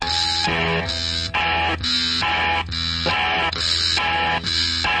Hello,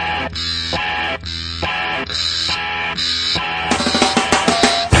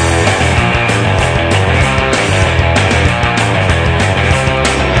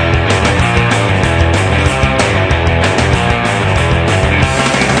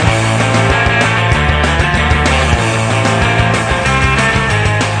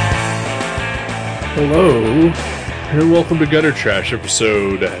 and welcome to Gutter Trash,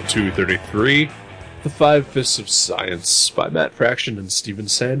 episode 233, The Five Fists of Science, by Matt Fraction and Steven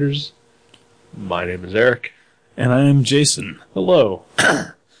Sanders. My name is Eric. And I am Jason. Hello.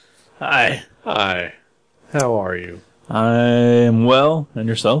 Hi. Hi. How are you? I am well, and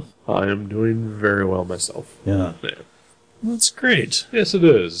yourself? I am doing very well myself. Yeah. That's great. Yes, it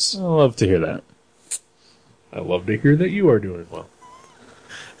is. I love to hear that. I love to hear that you are doing well.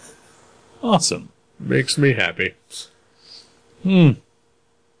 Awesome. Makes me happy.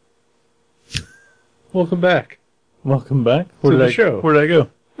 Welcome back. Welcome back. To the show. Where did I go?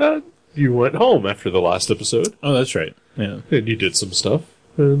 You went home after the last episode. Oh, that's right. Yeah. And you did some stuff.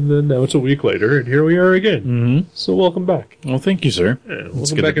 And then now it's a week later, and here we are again. Mm-hmm. So welcome back. Well, thank you, sir. Yeah,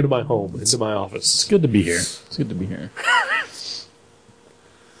 welcome back into my home, into my office. It's good to be here. It's good to be here.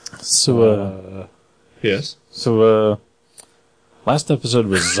 So, Yes? last episode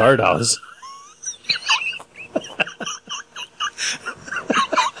was Zardoz.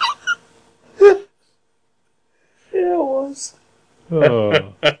 Yeah, it was.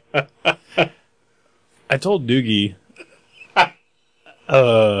 Oh. I told Doogie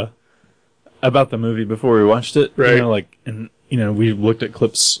about the movie before we watched it. Right. We looked at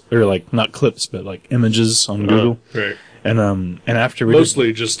clips, or not clips, but images on Google. Right. And after we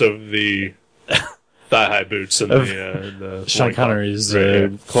Mostly just of the thigh-high boots and the Sean Connery's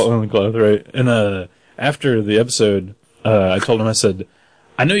right, cloth, right? And after the episode, I told him, I said,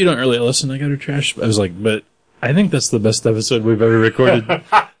 I know you don't really listen to Gutter Trash. I was like, but I think that's the best episode we've ever recorded.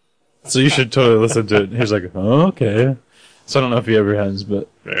 So you should totally listen to it. He was like, oh, okay. So I don't know if he ever has, but...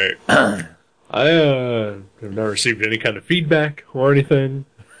 Right. I have not received any kind of feedback or anything.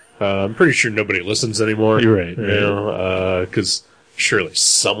 I'm pretty sure nobody listens anymore. You're right. You know, because surely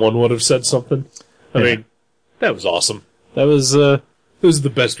someone would have said something. I mean, that was awesome. That was... It was the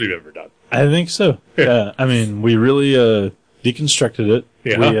best we've ever done. I think so. Yeah. I mean, we really deconstructed it.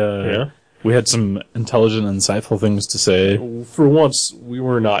 Yeah. We had some intelligent and insightful things to say. For once, we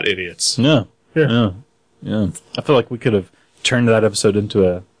were not idiots. No. Yeah. Yeah. I feel like we could have turned that episode into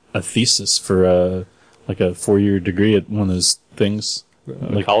a thesis for a 4-year degree at one of those things.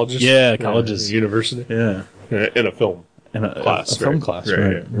 Colleges? Yeah, colleges. University? Yeah. In a film In class. a film class.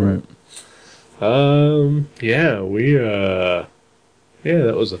 Right. Yeah,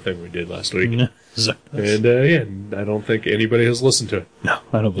 that was a thing we did last week. Yeah. And I don't think anybody has listened to it. No,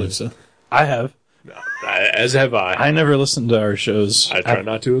 I don't believe so. I have. As have I. I never listened to our shows. I try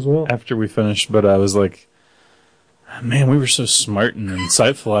not to as well. After we finished, but I was like, man, we were so smart and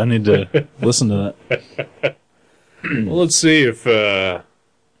insightful. I need to listen to that. Well, let's see if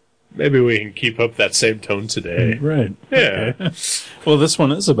maybe we can keep up that same tone today. Right. Yeah. Okay. Well, this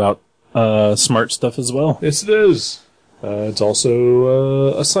one is about smart stuff as well. Yes, it is. It's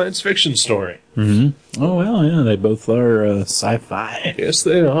also a science fiction story. Mm-hmm. Oh, well, yeah, they both are sci-fi. Yes,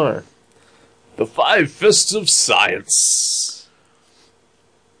 they are. The Five Fists of Science.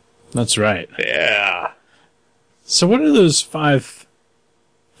 That's right. Yeah. So what do those 5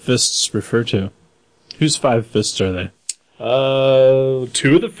 fists refer to? Whose 5 fists are they? 2 of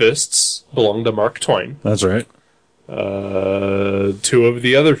the fists belong to Mark Twain. That's right. 2 of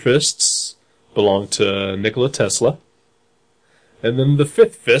the other fists belong to Nikola Tesla. And then the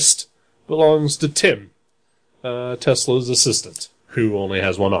 5th fist belongs to Tim, Tesla's assistant, who only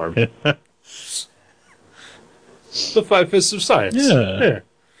has 1 arm. The 5 Fists of Science. Yeah.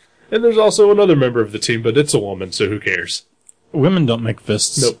 And there's also another member of the team, but it's a woman, so who cares? Women don't make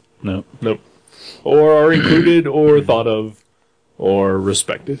fists. Nope. Or are included, or thought of, or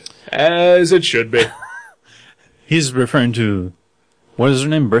respected. As it should be. He's referring to, what is her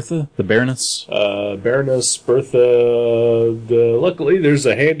name, Bertha? The Baroness? Baroness Bertha. Luckily, there's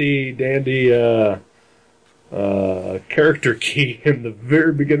a handy-dandy character key in the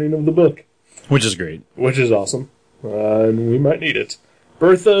very beginning of the book. Which is great. Which is awesome. And we might need it.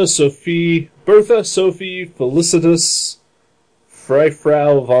 Bertha Sophie Felicitas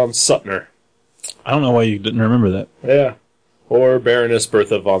Freifrau von Suttner. I don't know why you didn't remember that. Yeah. Or Baroness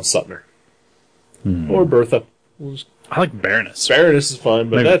Bertha von Suttner. Or Bertha. I like Baroness. Baroness is fine,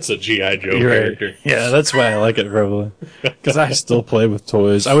 but Maybe. That's a G.I. Joe character. Right. Yeah, that's why I like it, probably. Because I still play with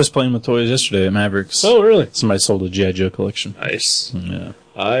toys. I was playing with toys yesterday at Mavericks. Oh, really? Somebody sold a G.I. Joe collection. Nice. Yeah.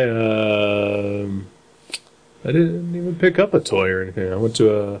 I didn't even pick up a toy or anything. I went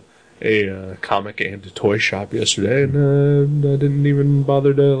to a comic and toy shop yesterday, and I didn't even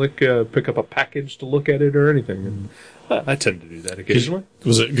bother to pick up a package to look at it or anything. And I tend to do that occasionally.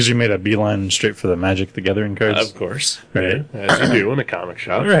 Was it because you made a beeline straight for the Magic the Gathering cards? Of course, Right. yeah, as you do in a comic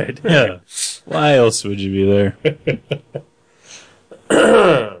shop. Right. Yeah. Why else would you be there?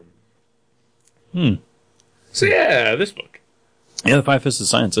 So yeah, this book. Yeah, the Five Fists of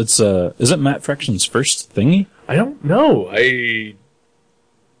Science. It's is it Matt Fraction's first thingy? I don't know. I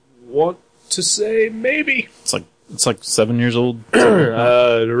want to say maybe. It's like 7 years old.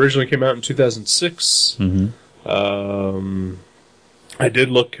 It originally came out in 2006. I did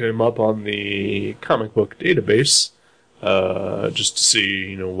look him up on the comic book database just to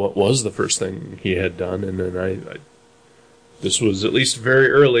see, what was the first thing he had done, and then I this was at least very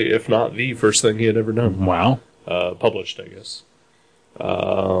early, if not the first thing he had ever done. Wow. Published, I guess.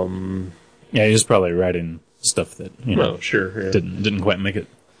 Yeah, he was probably writing stuff that Well, sure. Yeah. didn't quite make it.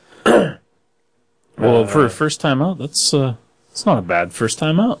 Well, for a first time out, it's not a bad first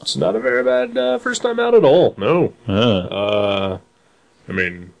time out. It's not a very bad first time out at all. No. I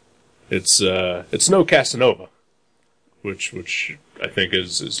mean, it's no Casanova, which I think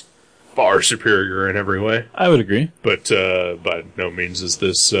is far superior in every way. I would agree. But by no means is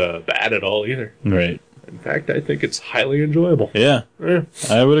this bad at all either. Right. In fact, I think it's highly enjoyable. Yeah, Yeah.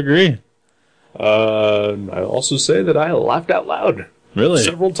 I would agree. I also say that I laughed out loud Really?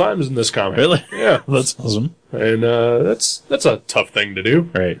 several times in this comic. Really? Yeah. That's awesome. And that's a tough thing to do.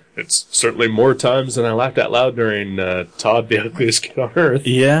 Right. It's certainly more times than I laughed out loud during Todd, the Ugliest Kid on Earth.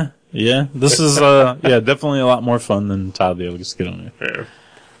 Yeah. This is definitely a lot more fun than Todd the Ugliest Kid on Earth.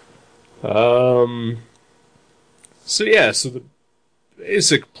 Yeah. So the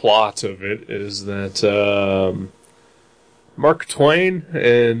basic plot of it is that Mark Twain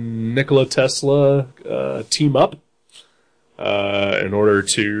and Nikola Tesla team up in order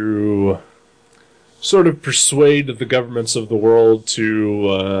to sort of persuade the governments of the world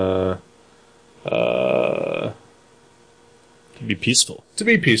to be peaceful. To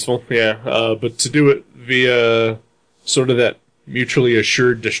be peaceful, yeah, but to do it via sort of that mutually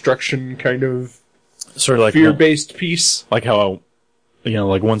assured destruction kind of Sort of like fear-based peace. like how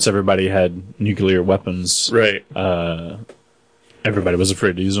like once everybody had nuclear weapons, Right. everybody was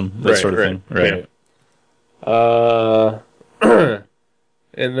afraid to use them. That sort of thing. Right.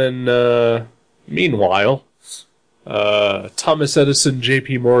 And then, meanwhile, Thomas Edison,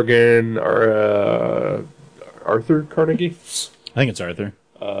 J.P. Morgan, Arthur Carnegie? I think it's Arthur.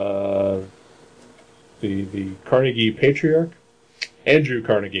 The Carnegie patriarch? Andrew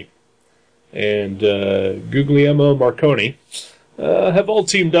Carnegie. And Guglielmo Marconi have all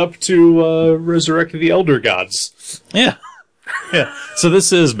teamed up to resurrect the Elder Gods. Yeah. Yeah. So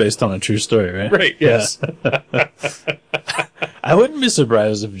this is based on a true story, right? Right, yes. I wouldn't be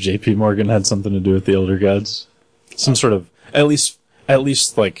surprised if J.P. Morgan had something to do with the Elder Gods. Some sort of, at least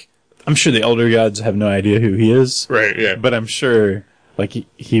like, I'm sure the Elder Gods have no idea who he is. Right, yeah. But I'm sure, like,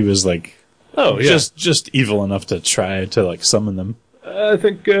 he was like, just evil enough to try to, like, summon them. I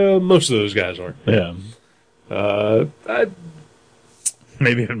think most of those guys are. Yeah.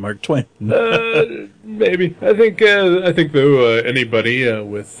 Maybe even Mark Twain. Maybe. I think though anybody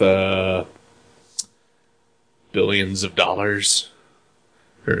with billions of dollars,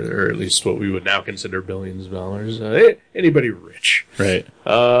 or at least what we would now consider billions of dollars, anybody rich, Right.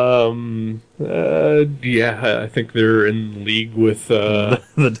 I think they're in league with The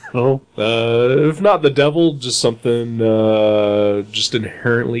devil. if not the devil, just something just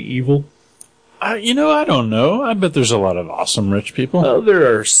inherently evil. I don't know. I bet there's a lot of awesome rich people.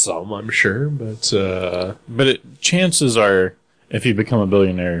 There are some, I'm sure, but Chances are, if you become a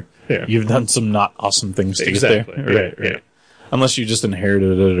billionaire, Yeah. you've done some not awesome things to exactly. get there. Right. Unless you just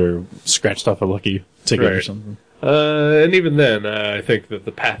inherited it or scratched off a lucky ticket or Right. something. And even then, I think that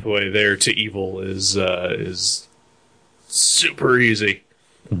the pathway there to evil is super easy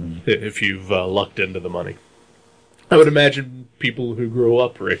if you've lucked into the money. I would imagine people who grow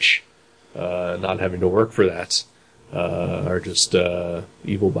up rich, not having to work for that, are just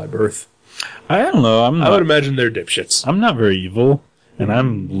evil by birth. I don't know. I would imagine they're dipshits. I'm not very evil, and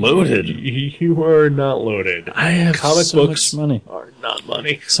I'm loaded. You are not loaded. I have Comic so books much money. are not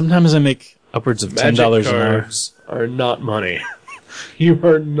money. Sometimes I make upwards of Magic $10 an hour. cards are not money. You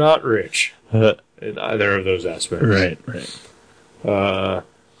are not rich Uh, in either of those aspects. right.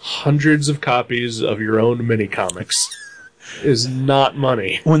 Hundreds of copies of your own mini comics is not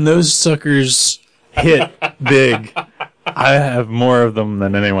money. When those suckers hit big, I have more of them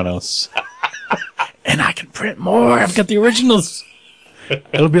than anyone else. And I can print more. I've got the originals.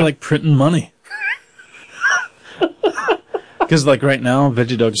 It'll be like printing money. Because like right now,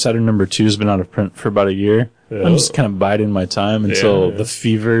 Veggie Dog Saturn #2 has been out of print for about a year. Oh. I'm just kind of biding my time until the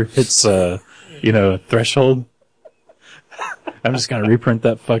fever hits, threshold. I'm just gonna reprint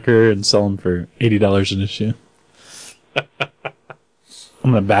that fucker and sell them for $80 an issue.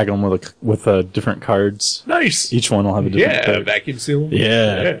 I'm gonna bag them with different cards. Nice. Each one will have a different card. Vacuum seal.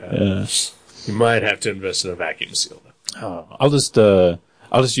 Yeah. You might have to invest in a vacuum seal. Oh, I'll just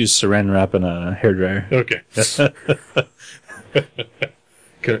use saran wrap and a hairdryer. Okay.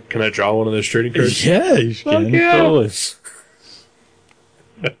 Can I draw one of those trading cards? Yeah, you can. yeah. Totally.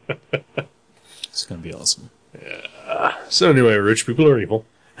 It's gonna be awesome. So anyway, rich people are evil.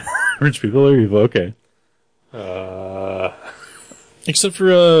 Rich people are evil. Okay. Except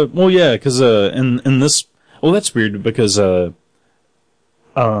for because in this, that's weird because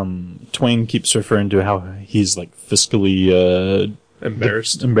Twain keeps referring to how he's like fiscally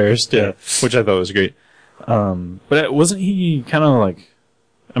embarrassed. Yeah, which I thought was great. But wasn't he kind of like?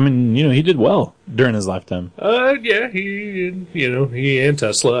 I mean, he did well during his lifetime. Yeah, he and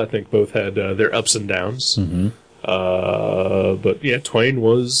Tesla, I think, both had their ups and downs. Mm-hmm. But yeah, Twain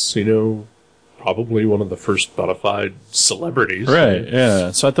was, probably one of the first bona fide celebrities. Right,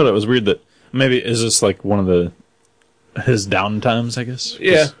 yeah. So I thought it was weird that is this like one of his down times, I guess?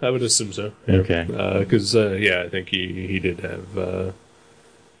 Yeah, I would assume so. Yeah. Okay. Because, I think he did have,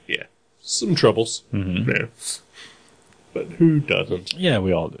 some troubles. Mm-hmm. Yeah. But who doesn't? Yeah,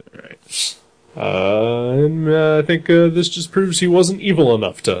 we all do. Right. And I think this just proves he wasn't evil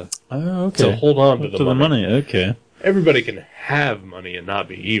enough to hold on to the money. Okay. Everybody can have money and not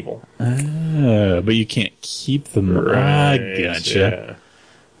be evil. But you can't keep the money. Right, I gotcha.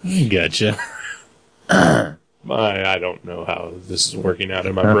 I gotcha. I don't know how this is working out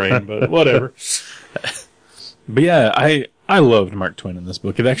in my brain, but whatever. But yeah, I loved Mark Twain in this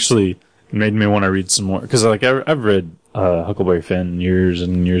book. It actually made me want to read some more. Because I've read Huckleberry Finn years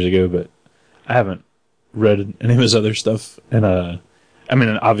and years ago, but I haven't read any of his other stuff. And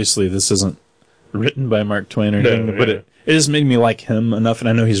obviously this isn't written by Mark Twain or anything, but it just made me like him enough, and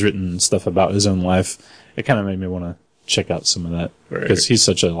I know he's written stuff about his own life. It kind of made me want to check out some of that, because he's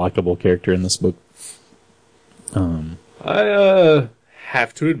such a likable character in this book. I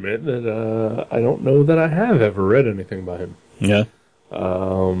have to admit that I don't know that I have ever read anything by him. Yeah.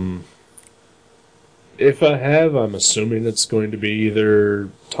 If I have, I'm assuming it's going to be either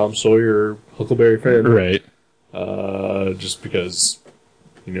Tom Sawyer or Huckleberry Finn. Right. Just because,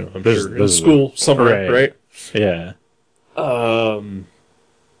 I'm sure in school somewhere, right? Yeah. But,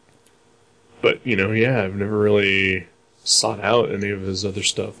 I've never really sought out any of his other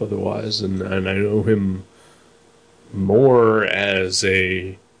stuff otherwise, and I know him more as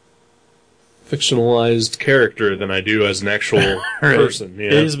a fictionalized character than I do as an actual person.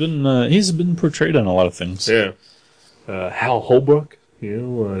 Yeah. He's been portrayed on a lot of things. Yeah. Hal Holbrook,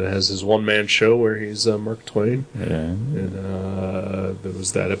 has his one-man show where he's Mark Twain. Yeah. And there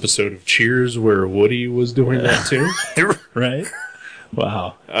was that episode of Cheers where Woody was doing that too. Right?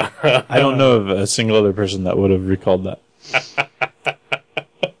 Wow. I don't know of a single other person that would have recalled that.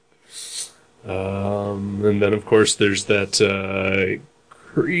 And then, of course, there's that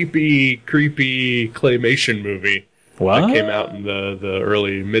creepy claymation movie that came out in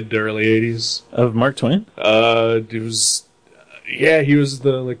the mid to early 80s. Of Mark Twain? It was... he was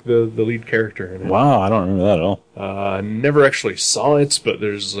the lead character in it. Wow, I don't remember that at all. I never actually saw it, but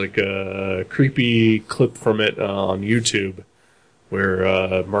there's like a creepy clip from it on YouTube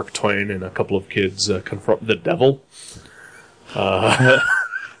where Mark Twain and a couple of kids confront the devil.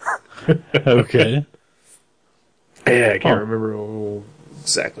 Okay. Yeah, I can't remember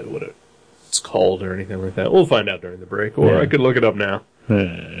exactly what it's called or anything like that. We'll find out during the break, or I could look it up now.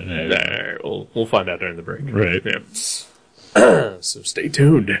 We'll find out during the break. Right. Yeah. So stay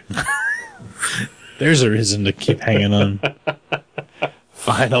tuned. There's a reason to keep hanging on.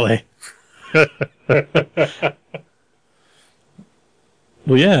 Finally. Well,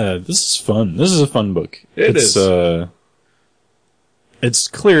 yeah, this is fun. This is a fun book. It's It's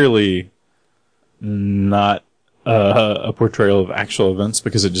clearly not a portrayal of actual events,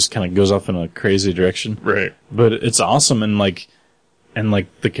 because it just kind of goes off in a crazy direction. Right. But it's awesome, and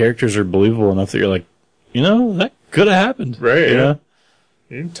the characters are believable enough that you're like, that could have happened. Right. Yeah.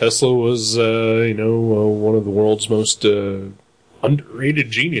 And Tesla was, one of the world's most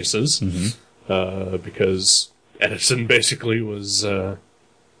underrated geniuses, because Edison basically was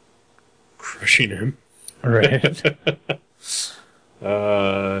crushing him. Right.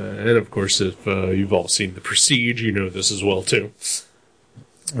 And of course, if you've all seen The Prestige, you know this as well too.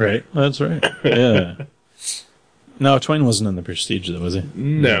 Right. That's right. Yeah. No, Twain wasn't in the Prestige, though, was he?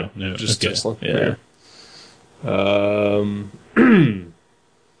 No, No, just okay. Tesla. Yeah. Yeah.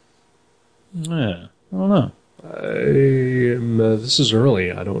 Yeah. I don't know. This is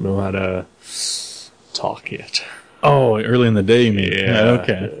early. I don't know how to talk yet. Oh, early in the day, you mean? Yeah.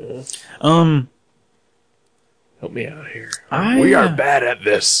 Okay. Help me out here. I, We are bad at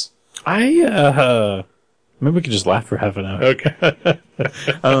this. maybe we could just laugh for half an hour. Okay.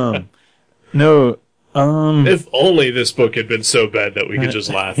 No, If only this book had been so bad that we could just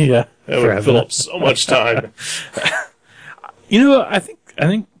laugh. yeah. That would fill up so much time. You know, I think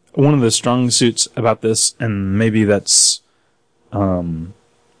one of the strong suits about this, and maybe that's, I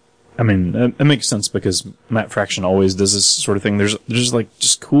mean, it makes sense because Matt Fraction always does this sort of thing. There's like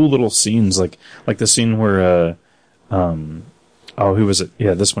just cool little scenes, like the scene where, who was it?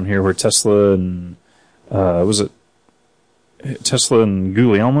 Yeah, this one here, where Tesla and, was it Tesla and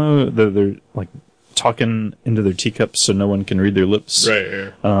Guglielmo? They're like talking into their teacups so no one can read their lips.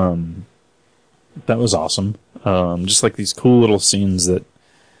 Right, yeah. That was awesome. Just like these cool little scenes that,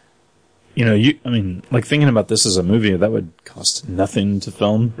 you know, like thinking about this as a movie, that would cost nothing to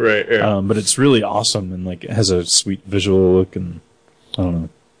film. Right, yeah. But it's really awesome and like it has a sweet visual look, and I don't know.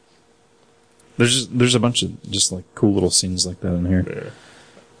 There's a bunch of just like cool little scenes like that in here. Yeah.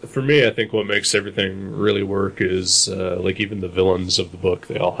 For me, I think what makes everything really work is, like even the villains of the book,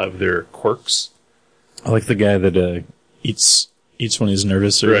 they all have their quirks. I like the guy that eats when he's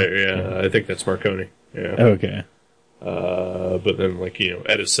nervous. Right, yeah. I think that's Marconi. Yeah. Okay. But then, like, you know,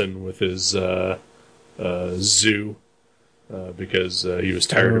 Edison with his zoo, because he was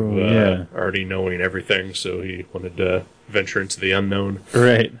tired of already knowing everything, so he wanted to venture into the unknown.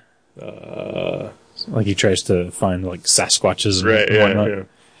 Right. Like he tries to find like Sasquatches and whatnot. Yeah.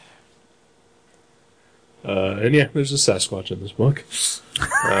 And yeah, there's a Sasquatch in this book,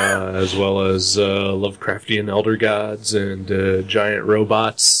 as well as Lovecraftian elder gods and giant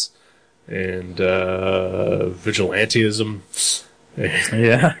robots and vigilantism.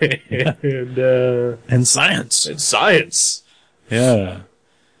 Yeah. And science. And science. Yeah.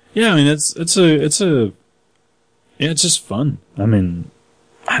 Yeah, I mean it's just fun. I mean,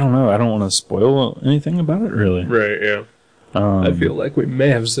 I don't know. I don't want to spoil anything about it, really. Right, yeah. I feel like we may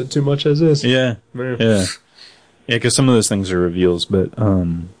have said too much as is. Yeah. Yeah, because some of those things are reveals, but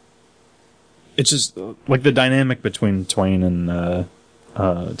it's just like the dynamic between Twain and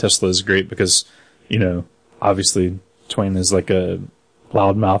Tesla is great because, you know, obviously Twain is like a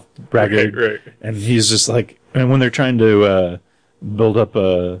loudmouth braggart, right. And he's just like, and when they're trying to build up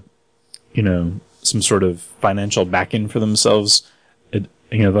some sort of financial backing for themselves,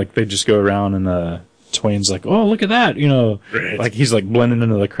 like they just go around and Twain's like, oh, look at that, Right. Like he's like blending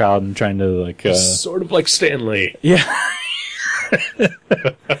into the crowd and trying to like sort of like Stanley. Yeah.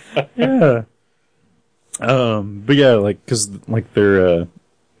 Yeah. But yeah, like, cause like they're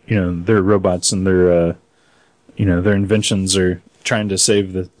robots and their inventions are trying to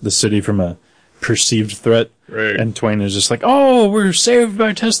save the city from a perceived threat. Right. And Twain is just like, oh, we're saved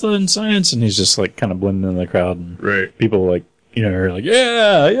by Tesla and science. And he's just like kind of blending in the crowd. And right. People like, are like,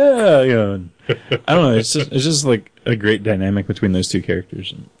 yeah. And I don't know. It's just like a great dynamic between those two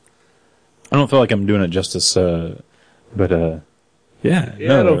characters. And I don't feel like I'm doing it justice. But yeah.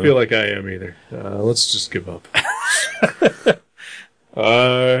 Yeah, I don't feel like I am either. Let's just give up.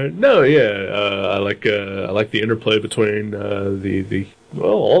 No, yeah, I like the interplay between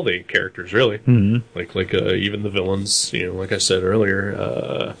all the characters really. Mm-hmm. Like even the villains. Like I said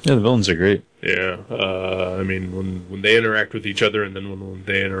earlier. Yeah, the villains are great. Yeah, I mean when they interact with each other, and then when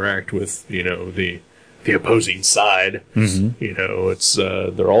they interact with the opposing side, mm-hmm. It's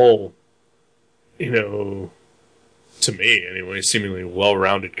they're all to me anyway seemingly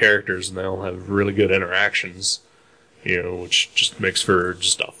well-rounded characters, and they all have really good interactions. Which just makes for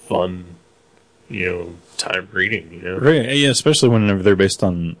just a fun, time reading, Right, yeah, especially whenever they're based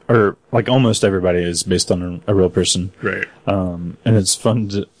on, or like almost everybody is based on a real person. Right. And it's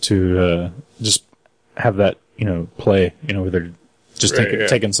fun to just have that, play, where they're just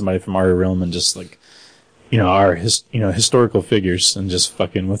taking somebody from our realm and just like, our historical figures and just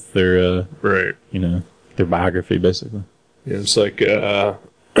fucking with their, right. Their biography, basically. Yeah, it's like, I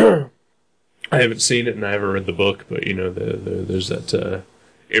haven't seen it and I haven't read the book, but there's that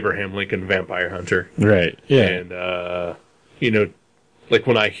Abraham Lincoln Vampire Hunter, right? Yeah, and like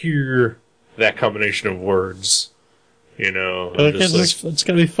when I hear that combination of words, it's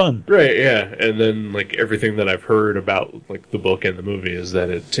gonna be fun, right? Yeah, and then like everything that I've heard about like the book and the movie is that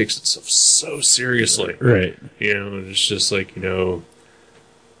it takes itself so seriously, right? And it's just like you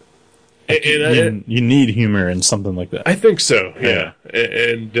need humor in something like that. I think so, yeah.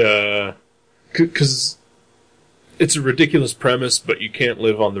 And because it's a ridiculous premise, but you can't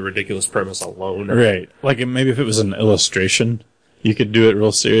live on the ridiculous premise alone. Right. Like, maybe if it was an illustration, you could do it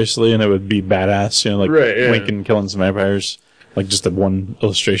real seriously and it would be badass, you know, like Right, yeah. Lincoln killing some vampires. Like, just a one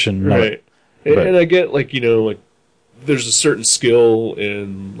illustration. Right. But- And I get, like, you know, like, there's a certain skill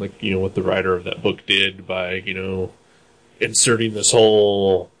in, like, you know, what the writer of that book did by, you know, inserting this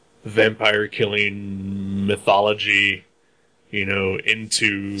whole vampire killing mythology, you know,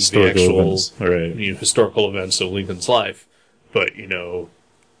 into Historical the actual events. Right. you know, historical events of Lincoln's life. But, you know,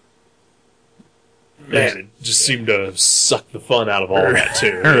 man, it just seemed to suck the fun out of all of that,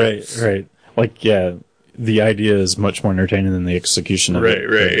 too. Right. Like, yeah, the idea is much more entertaining than the execution of it.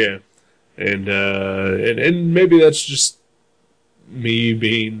 Right, yeah. And maybe that's just me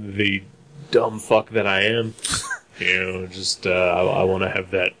being the dumb fuck that I am. You know, just, I want to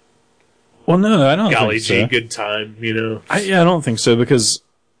have that Well, no, I don't golly think so. gee good time, you know? I don't think so because,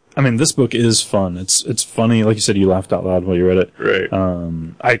 I mean, this book is fun. It's funny. Like you said, you laughed out loud while you read it.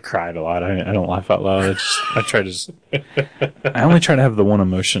 Right. I cried a lot. I don't laugh out loud. I try to I only try to have the one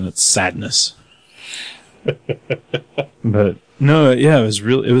emotion. It's sadness. But no, yeah, it was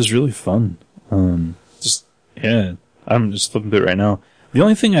really fun. I'm just flipping through it right now. The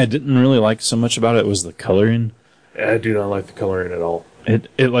only thing I didn't really like so much about it was the coloring. I do not like the coloring at all. It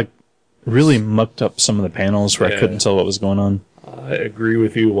like really mucked up some of the panels where I Yeah. couldn't tell what was going on. I agree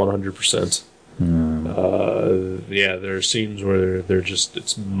with you 100%. Yeah, there are scenes where they're just,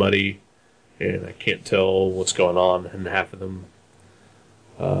 it's muddy, and I can't tell what's going on in half of them.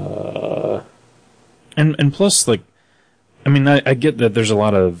 And plus, like, I mean, I get that there's a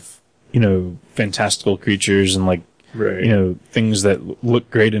lot of, you know, fantastical creatures and, like, Right. you know, things that look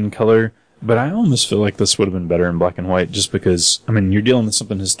great in color, but I almost feel like this would have been better in black and white just because, I mean, you're dealing with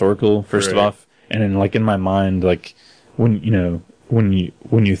something historical, first of Right. off, and then, like, in my mind, like, when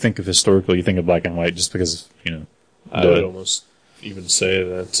you think of historical, you think of black and white just because, you know, I would almost even say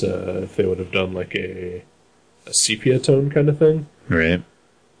that if they would have done like a sepia tone kind of thing, right.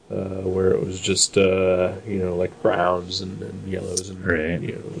 where it was just, you know, like browns and yellows and, Right.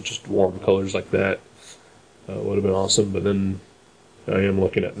 you know, just warm colors like that, would have been awesome. But then I am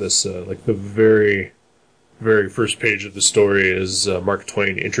looking at this, like the very, very first page of the story is Mark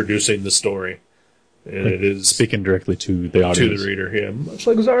Twain introducing the story. And Like, it is speaking directly to the to audience. the reader, yeah, much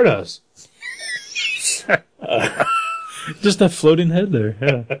like Zardoz. Just that floating head there,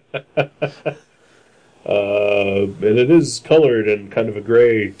 yeah. And it is colored in kind of a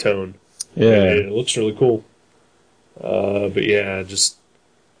gray tone. Yeah. And it looks really cool. But yeah,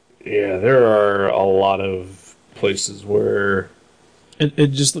 there are a lot of places where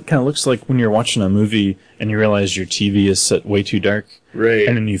It just kind of looks like when you're watching a movie and you realize your TV is set way too dark, right,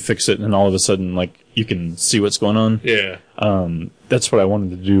 and then you fix it, and all of a sudden, like, you can see what's going on. yeah, That's what I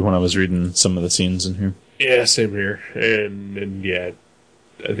wanted to do when I was reading some of the scenes in here. yeah, same here, and yeah,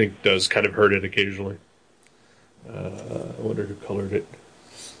 I think it does kind of hurt it occasionally. I wonder who colored it.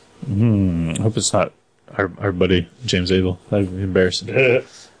 I hope it's not our buddy James Abel. That'd be embarrassing.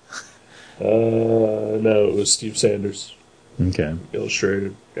 No, it was Steve Sanders. Okay,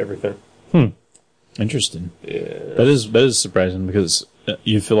 Illustrated everything. interesting. Yeah, That is surprising because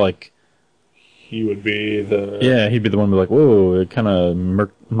you feel like he would be the he'd be the one to be like, whoa, it kind of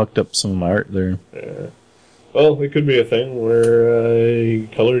mucked up some of my art there. Well, it could be a thing where he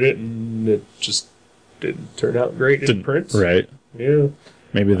colored it and it just didn't turn out great in print. Right? Yeah.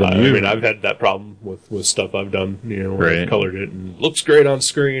 Maybe the I new. mean, I've had that problem with stuff I've done, you know, where I Right. colored it and it looks great on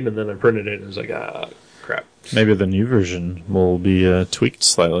screen, and then I printed it and it was like, crap. Maybe the new version will be tweaked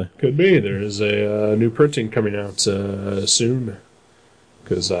slightly. Could be. There is a new printing coming out soon,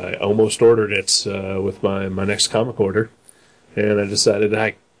 because I almost ordered it with my next comic order, and I decided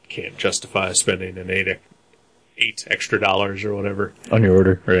I can't justify spending an $8 extra or whatever. On your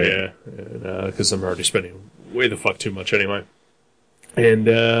order, right? Yeah, because I'm already spending way the fuck too much anyway. And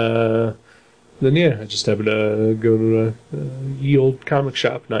then I just happened to go to a ye old comic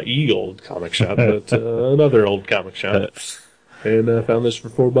shop, not ye old comic shop, but another old comic shop, and found this for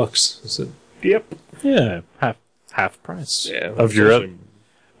 $4. I said, "Yep, Yeah, half price. yeah." Of your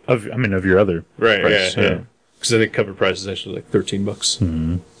of your other right, price, yeah. Because I think cover price is actually like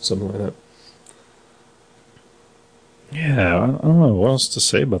 $13, something like that. Yeah, I don't know what else to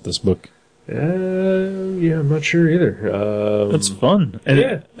say about this book. Yeah, I'm not sure either. It's fun. And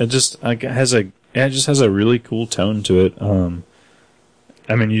it just has a really cool tone to it.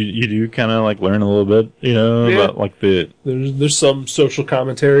 I mean, you do kind of like learn a little bit, you know, about like there's some social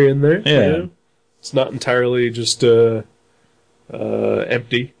commentary in there. Yeah. You know? It's not entirely just empty,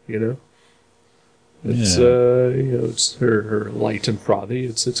 you know. It's it's her light and frothy.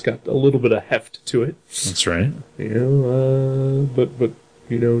 It's got a little bit of heft to it. That's right. But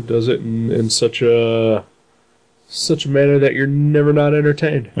does it in such a manner that you're never not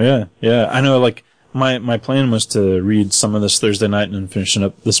entertained. Yeah. I know. Like my plan was to read some of this Thursday night and then finish it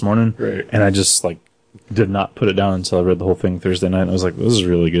up this morning. Right. And I just did not put it down until I read the whole thing Thursday night. And I was like, this is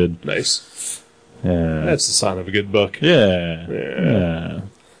really good. Nice. Yeah. That's the sign of a good book. Yeah.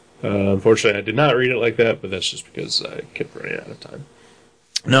 Unfortunately, I did not read it like that, but that's just because I kept running out of time.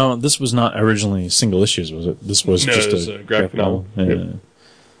 No, this was not originally single issues, was it? This was just a graphic novel. Yeah. Yep.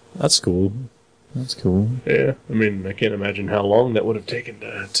 That's cool. Yeah, I mean, I can't imagine how long that would have taken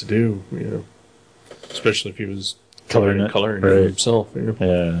to do, especially if he was coloring it himself.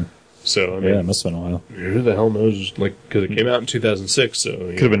 Yeah. So, I mean, it must have been a while. Who the hell knows? Because it came out in 2006, so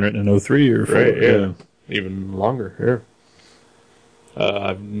could have been written in 03 or 4. Right, yeah. Even longer. Yeah.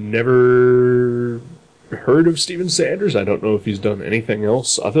 I've never heard of Steven Sanders. I don't know if he's done anything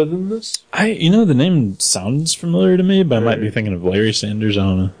else other than this. The name sounds familiar to me, but I might be thinking of Larry Sanders. I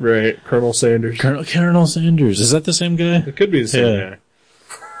don't know. Right, Colonel Sanders. Colonel Sanders. Is that the same guy? It could be the same guy.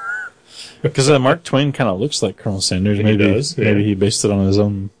 Because Mark Twain kind of looks like Colonel Sanders. Maybe he does. Maybe he based it on his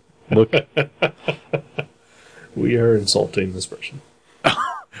own look. We are insulting this person.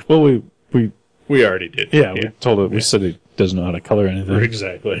 Well, we already did. Yeah, we told it. We said he doesn't know how to color anything.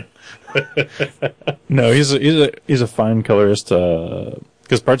 Exactly. No, he's a fine colorist.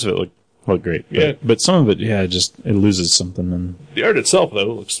 Because parts of it look great. But some of it, it loses something. And the art itself,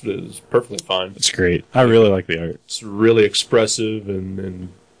 though, is perfectly fine. It's great. I really like the art. It's really expressive and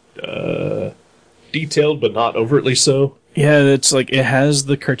detailed, but not overtly so. Yeah, it's it has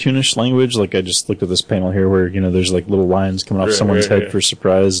the cartoonish language. I just looked at this panel here where, there's little lines coming off someone's head for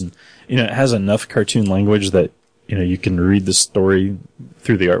surprise. And, it has enough cartoon language that, you can read the story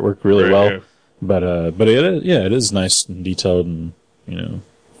through the artwork really well. Yeah. But it is nice and detailed and,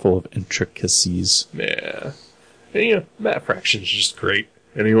 full of intricacies. Yeah. And, Matt Fraction's just great.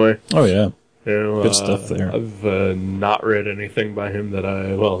 Anyway. Oh, yeah. Good stuff there. I've not read anything by him that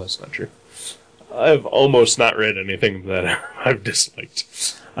well, that's not true. I've almost not read anything that I've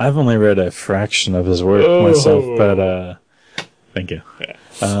disliked. I've only read a fraction of his work myself, but thank you. Yeah.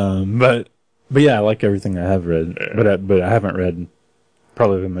 But yeah, I like everything I have read, but I haven't read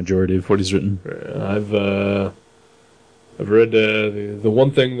probably the majority of what he's written. I've read the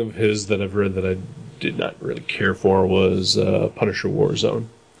one thing of his that I've read that I did not really care for was Punisher Warzone.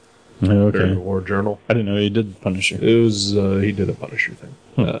 Okay. War Journal. I didn't know he did Punisher. It was he did a Punisher thing.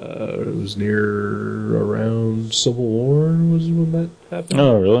 It was around Civil War was when that happened.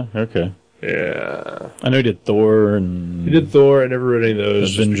 Oh, really? Okay. Yeah. I know he did Thor and... He did Thor. I never read any of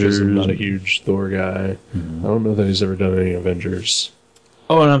those. Avengers. Just because I'm not a huge Thor guy. I don't know that he's ever done any Avengers.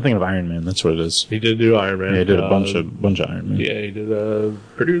 Oh, and I'm thinking of Iron Man. That's what it is. He did do Iron Man. Yeah, he did a bunch of Iron Man. Yeah, he did a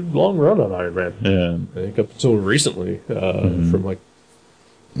pretty long run on Iron Man. Yeah. I think up until recently, from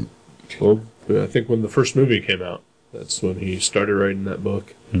I think when the first movie came out, that's when he started writing that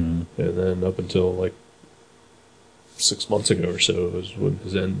book. And then up until 6 months ago or so was when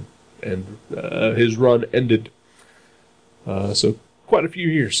his run ended. So quite a few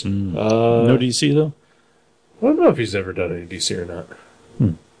years. No DC though? I don't know if he's ever done any DC or not.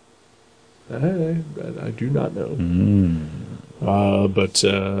 I do not know. But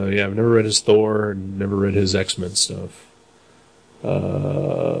I've never read his Thor and never read his X-Men stuff.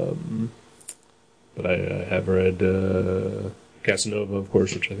 But I have read Casanova, of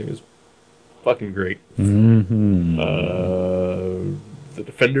course, which I think is fucking great. The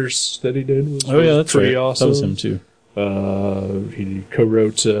Defenders that he did was that's pretty right. awesome. That was him too. He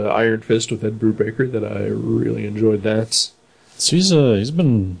co-wrote Iron Fist with Ed Brubaker. That I really enjoyed that. So he's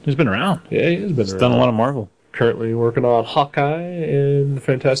been around. Yeah, he has been He's around. done a lot of Marvel. Currently working on Hawkeye and the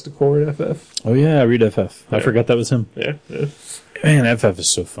Fantastic Four and FF. Oh yeah, I read FF. I Yeah. forgot that was him. Yeah. Man, FF is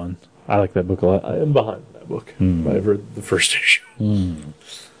so fun. I like that book a lot. I am behind that book. I've read the first issue.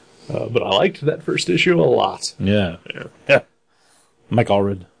 But I liked that first issue a lot. Yeah. Mike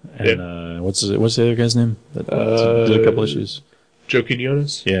Allred. And what's the other guy's name? That did a couple issues. Joe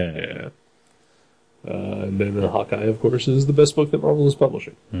Quinones? Yeah. And then Hawkeye, of course, is the best book that Marvel is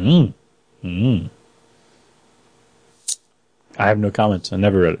publishing. I have no comments. I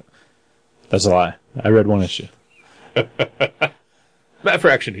never read it. That's a lie. I read one issue. Matt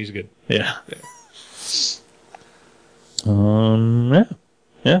Fraction, he's good. Yeah.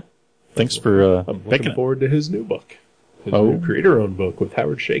 Yeah. Thanks for I'm picking looking it. forward to his new book. His new creator-owned book with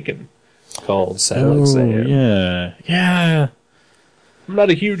Howard Chaykin called Silent Oh, Sam. yeah. I'm not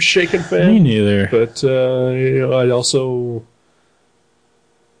a huge Chaykin fan. Me neither. But, I also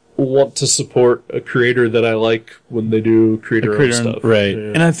want to support a creator that I like when they do creator-owned stuff. Right.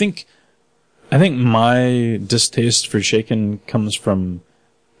 Yeah. And I think my distaste for Shaken comes from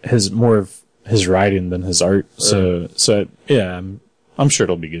more of his writing than his art. So yeah, I'm sure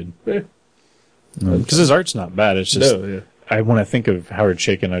it'll be good. Yeah. Because his art's not bad. It's just when I think of Howard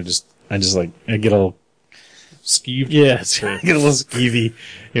Chaykin, I get all skeeved. Yeah, I get a little skeevy,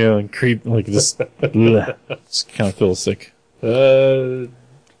 and creep like just. Just kind of feel sick. Yeah,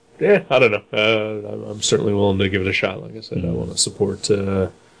 I don't know. I'm certainly willing to give it a shot. Like I said, I want to support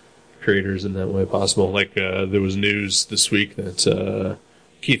creators in that way possible. Like there was news this week that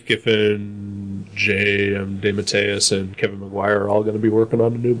Keith Giffen, J.M. DeMatteis, and Kevin McGuire are all going to be working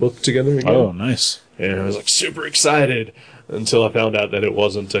on a new book together again. Oh, nice. And I was like super excited until I found out that it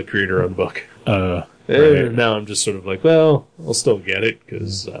wasn't a creator-owned book. Right. Now I'm just sort of like, well, I'll still get it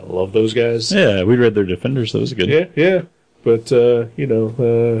because I love those guys. Yeah, we read their Defenders. That was good. Yeah. But,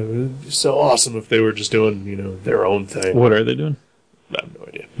 it'd be so awesome if they were just doing, their own thing. What are they doing? I have no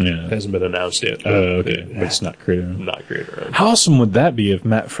idea. Yeah. It hasn't been announced yet. Oh, okay. But it's not creator. Not creator-owned. How awesome would that be if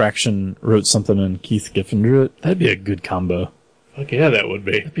Matt Fraction wrote something and Keith Giffen drew it? That'd be a good combo. Fuck yeah, that would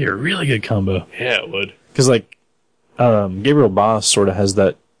be. That'd be a really good combo. Yeah, it would. Because, Gabriel Bá sort of has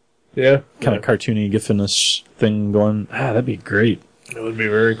that kind of cartoony Giffen-ish thing going. That'd be great. It would be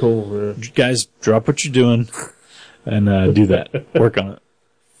very cool. Yeah. Guys, drop what you're doing and do that. Work on it.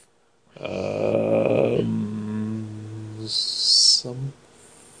 Something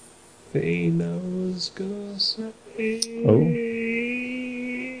I was gonna say. Oh.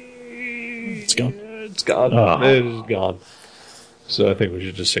 It's gone. It's gone. Oh. It is gone. So I think we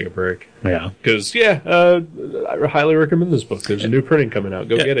should just take a break. Yeah. Because, I highly recommend this book. There's a new printing coming out.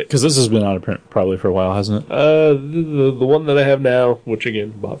 Go get it. Because this has been out of print probably for a while, hasn't it? The one that I have now, which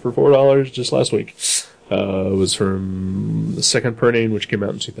again, bought for $4 just last week, was from the second printing, which came out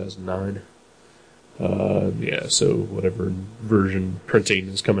in 2009. So whatever version printing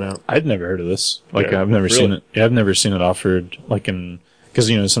is coming out. I'd never heard of this. Yeah, I've never really? seen it. Yeah, I've never seen it offered, because,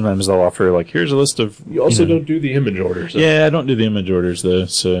 sometimes they'll offer, here's a list of... You also don't do the image orders. Yeah, I don't do the image orders, though,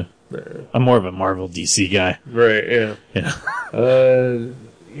 so... I'm more of a Marvel DC guy. Right, yeah. Yeah.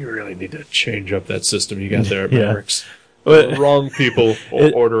 You really need to change up that system you got there at Yeah. Mavericks. Well, The wrong people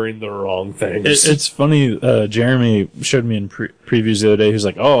ordering the wrong things. It's funny, Jeremy showed me in previews the other day, he was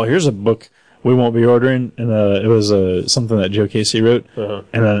like, oh, here's a book we won't be ordering, and it was something that Joe Casey wrote,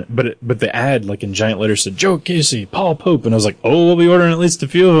 and but the ad, in giant letters, said, Joe Casey, Paul Pope, and I was like, oh, we'll be ordering at least a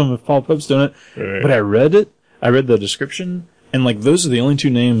few of them if Paul Pope's doing it. Right. But I read the description, and those are the only two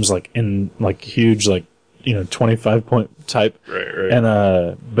names in huge 25-point type. Right. And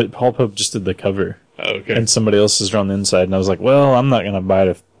but Paul Pope just did the cover. Okay. And somebody else has drawn the inside, and I was like, well, I'm not gonna buy it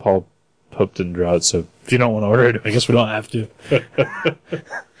if Paul Pope didn't draw it, so if you don't want to order it, I guess we don't have to.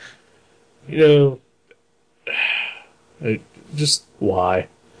 Just why?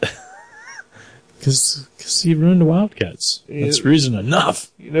 Because he ruined the Wildcats. That's reason enough.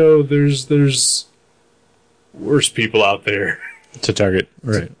 There's worse people out there. To target.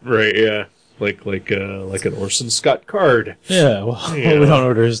 Right. Right, yeah. Like an Orson Scott Card. Yeah, well, we don't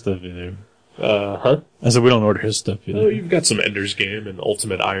order his stuff either. Huh? I said we don't order his stuff either. Oh, you've got some Ender's Game and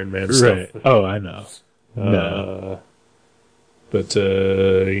Ultimate Iron Man stuff. Right. Oh, I know. No. But,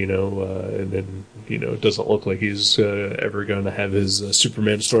 and then, it doesn't look like he's ever going to have his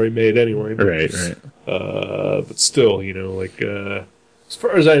Superman story made anyway. But, Right. But still, as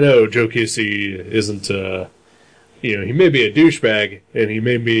far as I know, Joe Casey isn't, he may be a douchebag, and he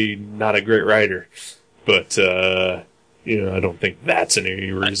may be not a great writer, but, I don't think that's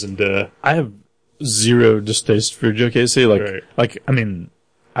any reason to... I have zero distaste for Joe Casey. Right.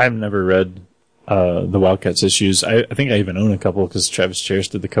 I've never read the Wildcats issues. I think I even own a couple because Travis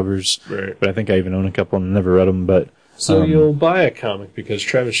Charest did the covers. Right. But I think I even own a couple and never read them. But So you'll buy a comic because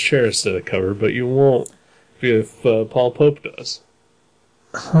Travis Charest did a cover, but you won't if Paul Pope does.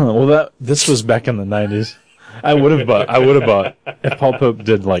 Well, this was back in the 90s. I would have bought if Paul Pope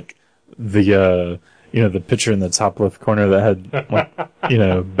did the the picture in the top left corner that had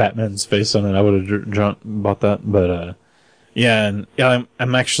Batman's face on it. I would have bought that. But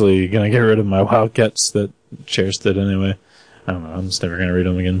I'm actually gonna get rid of my Wildcats that Charest did anyway. I don't know. I'm just never gonna read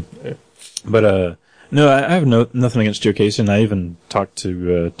them again. Yeah. But no, I have nothing against Joe Casey, and I even talked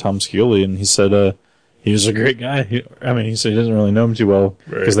to Tom Scioli, and he said he was a great guy. He said he doesn't really know him too well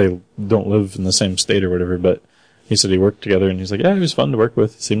because they don't live in the same state or whatever. But he said he worked together, and he's like, yeah, he was fun to work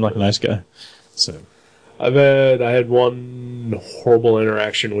with. He seemed like a nice guy. So I had one horrible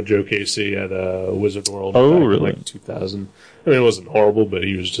interaction with Joe Casey at Wizard World. Oh, back in, really? 2000. It wasn't horrible, but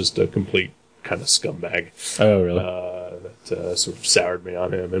he was just a complete kind of scumbag. Oh, really? sort of soured me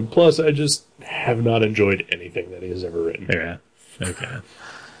on him. And plus, I just have not enjoyed anything that he has ever written. Yeah. Okay.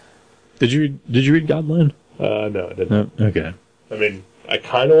 Did you read Godland? No, I didn't. No. Okay. I mean, I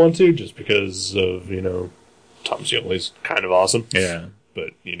kind of want to, just because of, Tom Scioli's kind of awesome. Yeah.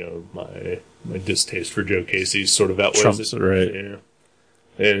 But, my distaste for Joe Casey sort of outweighs Trumps it. it, right. Yeah.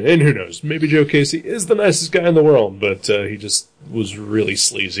 And who knows? Maybe Joe Casey is the nicest guy in the world, but he just was really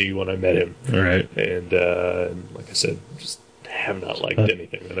sleazy when I met him. Right. And like I said, just have not liked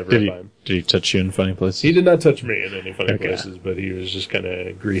anything that I've Did read he, by him. did he touch you in funny places? He did not touch me in any funny Okay. places, but he was just kind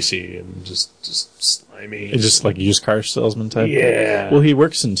of greasy and just slimy. He's just like used car salesman type? Yeah. Well, he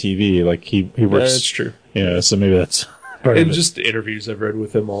works in TV. Like, he works... That's true. Yeah, so maybe that's part And of it. just interviews I've read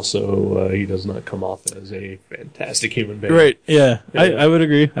with him also, he does not come off as a fantastic human being. Right, yeah. Yeah. I would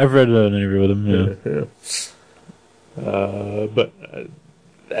agree. I've read an interview with him, yeah. But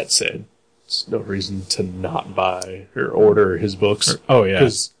that said, it's no reason to not buy or order his books. Oh, yeah.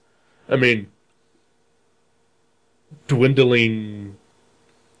 Because, I mean, dwindling,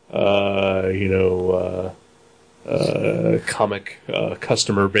 comic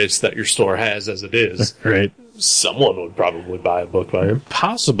customer base that your store has as it is, Right. someone would probably buy a book by him.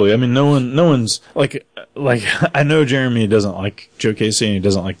 Possibly. I mean, no one's like I know Jeremy doesn't like Joe Casey and he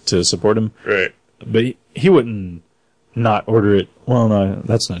doesn't like to support him, Right. but he wouldn't not order it. Well, no,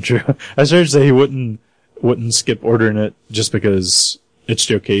 that's not true. I started to say he wouldn't skip ordering it just because it's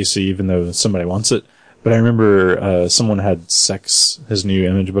Joe Casey, even though somebody wants it. But I remember someone had Sex, his new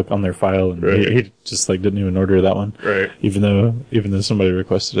Image book, on their file, and Right. he just didn't even order that one, Right. even though somebody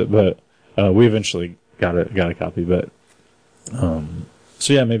requested it. But we eventually got a copy. But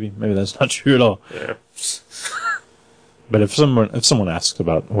so yeah, maybe that's not true at all. Yeah. But if someone asks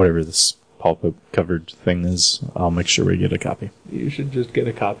about whatever this Paul Pope covered thing is, I'll make sure we get a copy. You should just get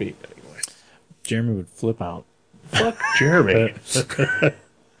a copy anyway. Jeremy would flip out. Fuck Jeremy.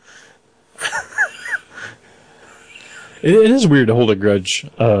 It is weird to hold a grudge.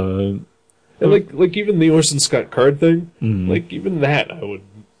 And like even the Orson Scott Card thing, Mm. like even that I would,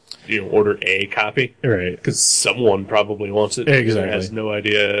 order a copy Right. because someone probably wants it. Exactly. Has no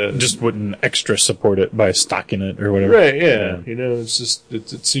idea. Just wouldn't extra support it by stocking it or whatever. right, yeah. It's just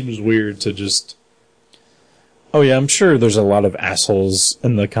it seems weird to just. Oh yeah, I'm sure there's a lot of assholes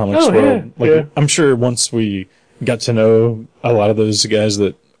in the comics Oh, world. yeah, yeah. I'm sure once we got to know a lot of those guys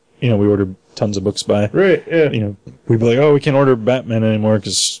that, we ordered tons of books by, Right, yeah. we'd be like, oh, we can't order Batman anymore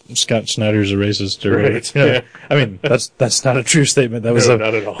because Scott Snyder's a racist or Right, whatever. yeah. I mean, that's not a true statement. That was No,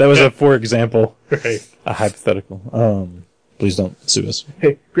 not at all. That was a for example, Right. a hypothetical. Please don't sue us.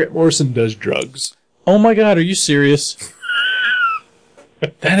 Hey, Grant Morrison does drugs. Oh my God, are you serious?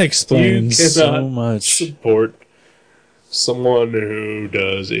 That explains You so cannot much. Support someone who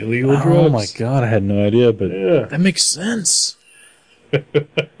does illegal drugs. Oh my God, I had no idea, but Yeah. that makes sense.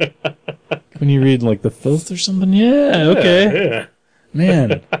 When you read like The Filth or something, yeah, okay, Yeah.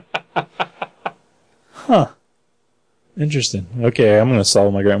 man, huh? Interesting. Okay, I'm gonna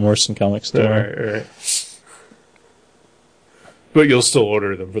solve my Grant Morrison comics All tomorrow. right, all right. But you'll still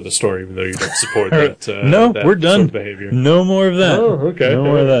order them for the store, even though you don't support that. No, that we're done. Sort of behavior. No more of that. Oh, okay. No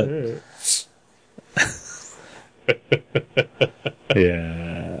more of that. All right.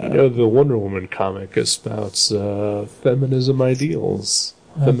 Yeah. The Wonder Woman comic espouts feminism ideals,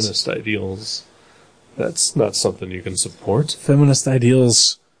 feminist ideals. That's not something you can support. Feminist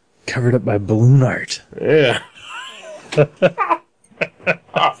ideals covered up by balloon art. Yeah.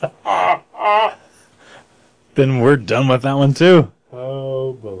 Then we're done with that one too.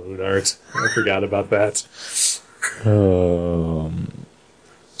 Oh, balloon art. I forgot about that.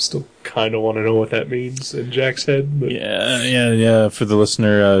 Still kind of want to know what that means in Jack's head. But Yeah. For the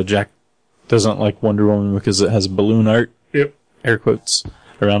listener, Jack doesn't like Wonder Woman because it has balloon art, Yep. air quotes,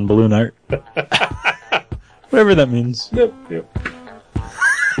 around balloon art. Whatever that means. Yep.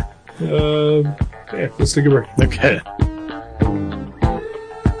 Yeah, let's take a break. Okay.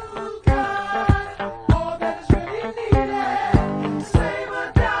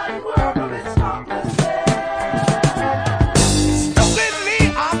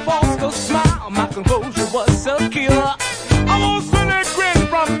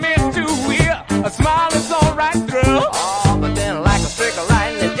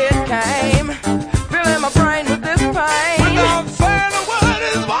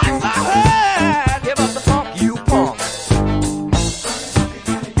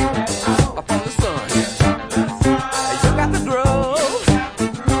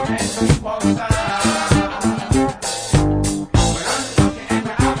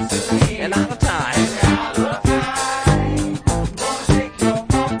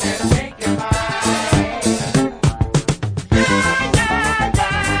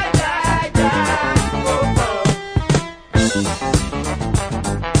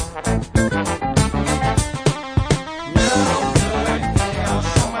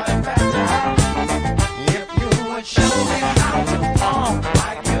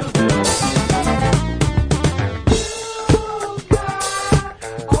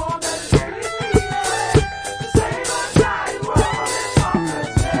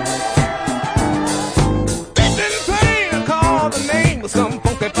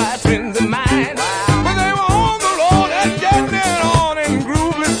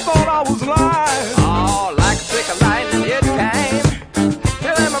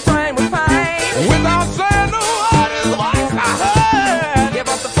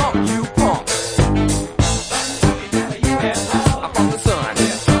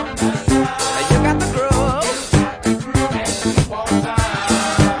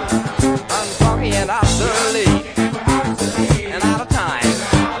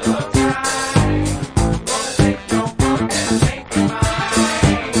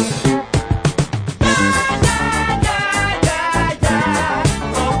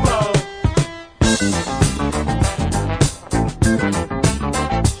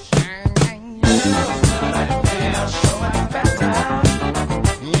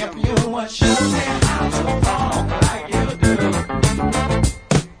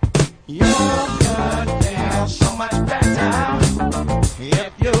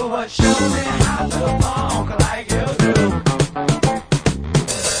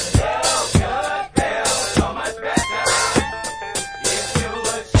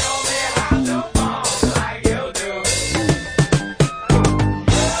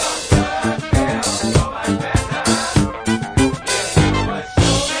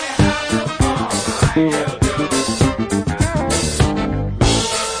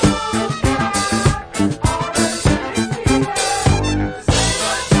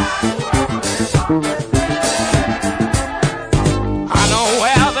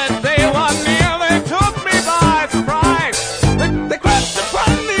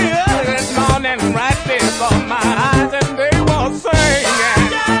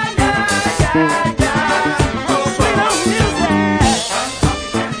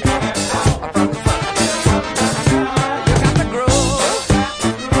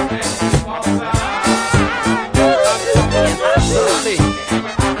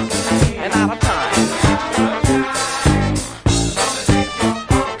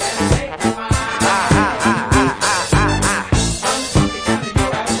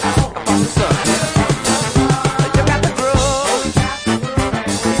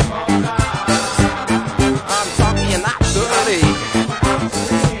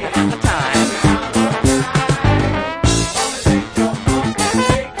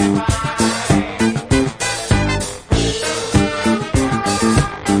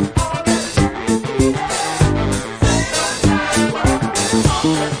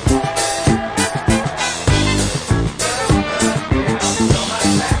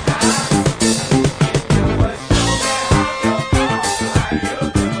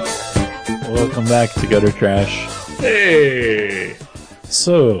 back to Gutter Trash. Hey!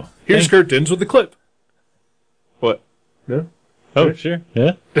 So, Here's curtains with the clip. What? No? Oh, sure.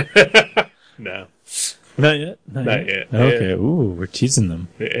 Yeah? No. Not yet? Not yet. Okay, Yeah. ooh, we're teasing them.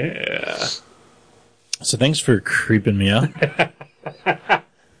 Yeah. So thanks for creeping me out.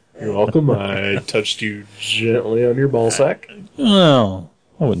 You're welcome. I touched you gently on your ball sack. Well,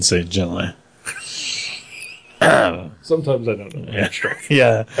 I wouldn't say gently. Sometimes I don't know. Yeah. Strength.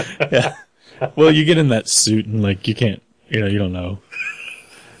 Yeah. Yeah. Well, you get in that suit and, like, you can't, you don't know.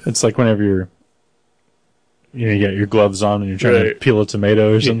 It's like whenever you got your gloves on and you're trying to peel a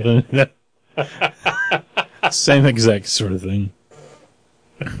tomato or something. Yeah. Same exact sort of thing.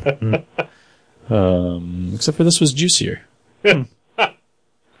 Except for this was juicier. But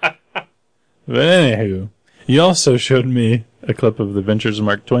anywho, you also showed me a clip of The Adventures of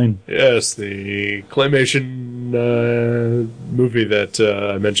Mark Twain. Yes, the claymation movie that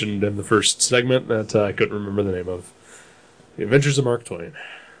I mentioned in the first segment that I couldn't remember the name of. The Adventures of Mark Twain.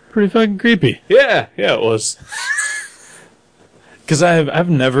 Pretty fucking creepy. Yeah, it was. Because I've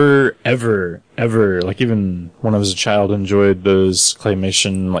never, ever, like even when I was a child, enjoyed those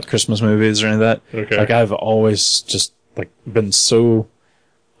claymation, like Christmas movies or any of that. Okay. Like I've always just, like, been so,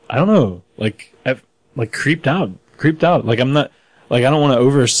 I don't know, like, I've, like, creeped out. Like I'm not, like I don't want to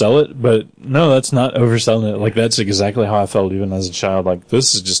oversell it, but no, that's not overselling it. Like that's exactly how I felt even as a child. Like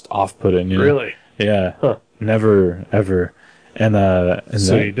this is just off-putting, you know? Really? Yeah. Huh. Never, ever. And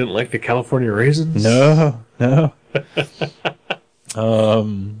so you didn't like the California raisins? No.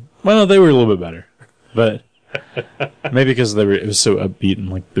 Well, they were a little bit better, but maybe because it was so upbeat and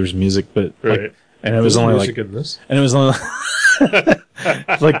like there was music, but Right. like, and it was only music like, in this? and it was only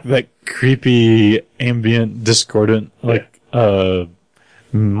like that creepy, ambient, discordant, like,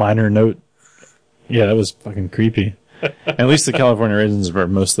 minor note. Yeah, that was fucking creepy. At least the California raisins were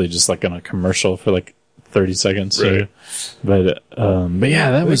mostly just like on a commercial for like 30 seconds. Right. But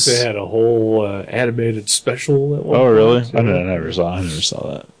yeah, that was. They had a whole animated special at one Oh, point. really? Yeah. I never saw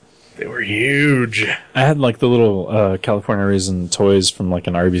that. They were huge. I had like the little California raisin toys from like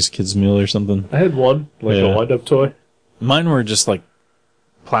an Arby's Kids Meal or something. I had one, like Yeah. a wind-up toy. Mine were just like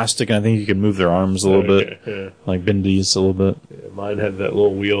plastic, and I think you could move their arms a little bit, Yeah. like bendies a little bit. Yeah, mine had that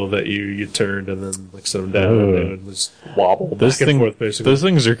little wheel that you turned and then like set them down Oh. and they would just wobble Those back and forth, basically. Those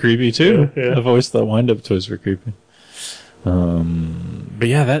things are creepy too. Yeah. I've always thought wind-up toys were creepy. But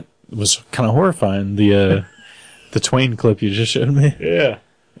yeah, that was kind of horrifying. The Twain clip you just showed me. Yeah.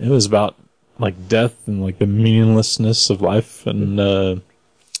 It was about like death and like the meaninglessness of life, and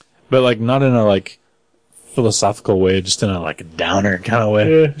but like not in a like philosophical way, just in a like a downer kind of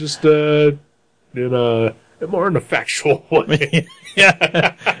way. Yeah, just in a factual way.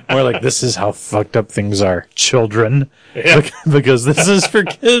 Yeah, more like this is how fucked up things are, children. Yeah. Because this is for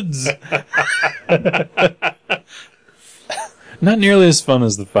kids. Not nearly as fun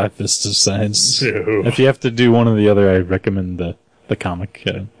as the Five Fists of Science. No. If you have to do one or the other, I recommend the comic.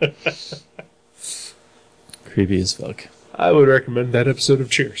 Creepy as fuck. I would recommend that episode of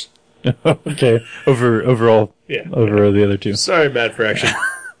Cheers. Okay, over the other two. Sorry, Mad Fraction.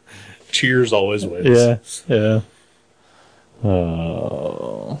 Cheers always wins. Yeah.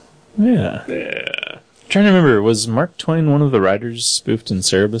 Oh, yeah. Yeah. Trying to remember, was Mark Twain one of the writers spoofed in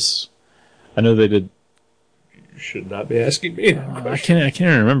Cerebus? I know they did. You should not be asking me that I question. can't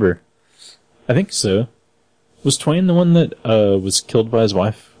even remember. I think so. Was Twain the one that was killed by his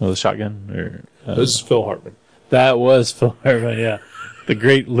wife with a shotgun? Or This is Phil Hartman. that was Phil Hartman? Yeah, the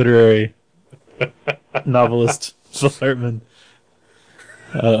great literary novelist Phil Hartman.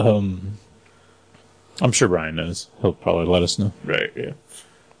 I'm sure Brian knows. He'll probably let us know. Right, yeah.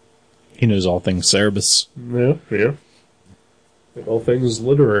 He knows all things Cerebus. Yeah. Like all things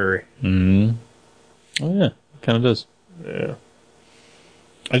literary. Mm-hmm. Oh yeah, kind of does. Yeah.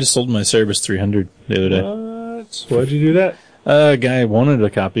 I just sold my Cerebus 300 the other day. What? Why'd you do that? A guy wanted a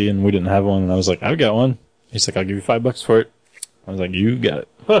copy and we didn't have one, and I was like, I've got one. He's like, I'll give you $5 for it. I was like, you got it.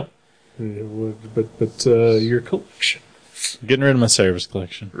 Huh. But your collection. Getting rid of my Cerebus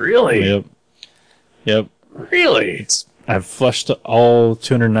collection. Really? Yep. Really? I've flushed all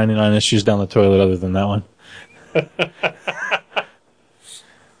 299 issues down the toilet other than that one.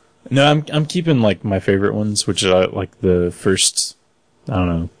 No, I'm keeping like my favorite ones, which are like the first, I don't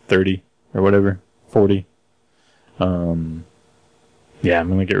know, 30 or whatever, 40. Yeah, I'm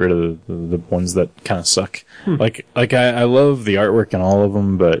gonna get rid of the ones that kind of suck. Like I love the artwork in all of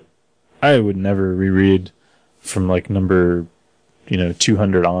them, but I would never reread from like number,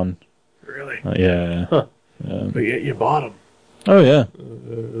 200 on. Really? Yeah. Huh. But yet you bought them. Oh yeah,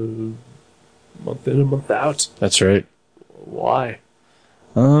 Month in and month out. that's right. Why?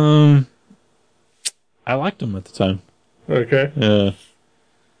 I I liked them at the time. Okay. Yeah.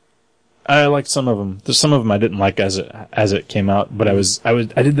 I liked some of them. There's some of them I didn't like as it came out, but I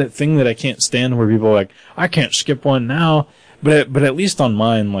did that thing that I can't stand where people are like, I can't skip one now. But at least on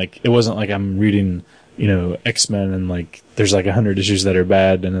mine, like, it wasn't like I'm reading, X-Men and like, there's like 100 issues that are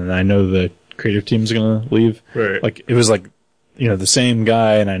bad and then I know the creative team's gonna leave. Right. Like, it was like, the same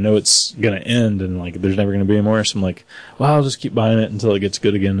guy and I know it's gonna end and like, there's never gonna be any more. So I'm like, well, I'll just keep buying it until it gets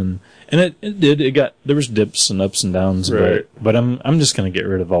good again. And it did. There was dips and ups and downs, right. but I'm just gonna get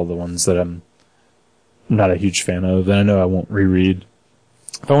rid of all the ones that I'm not a huge fan of, and I know I won't reread.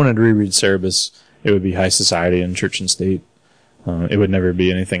 If I wanted to reread Cerebus, it would be High Society and Church and State. It would never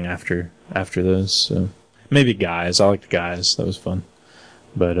be anything after those. So maybe Guys. I liked Guys. That was fun.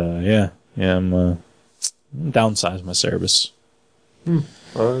 But yeah, I'm downsize my Cerebus.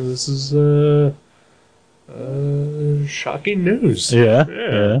 This is shocking news.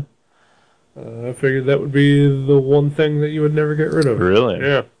 Yeah. I figured that would be the one thing that you would never get rid of. Really?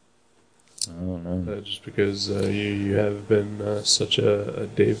 Yeah. I don't know. Just because you have been such a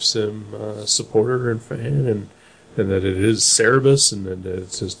Dave Sim supporter and fan, and that it is Cerebus, and that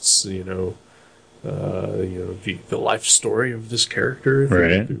it's the life story of this character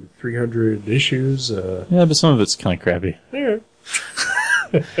through 300 issues. Yeah, but some of it's kind of crappy. Yeah.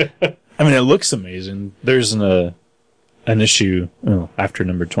 I mean, it looks amazing. There's an issue after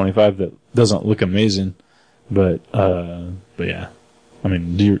number 25 that doesn't look amazing, but yeah. I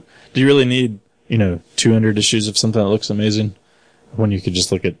mean, do you really need 200 issues of something that looks amazing when you could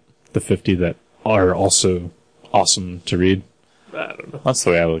just look at the 50 that are also awesome to read? I don't know. That's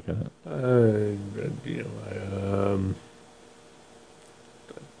the way I look at it.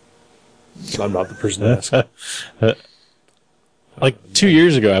 I'm not the person to ask. Like 2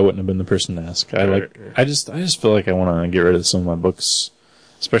 years ago, I wouldn't have been the person to ask. I just feel like I want to get rid of some of my books,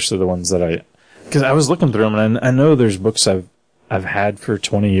 especially the ones that because I was looking through them and I know there's books I've had for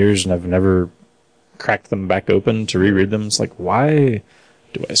 20 years and I've never cracked them back open to reread them. It's like, why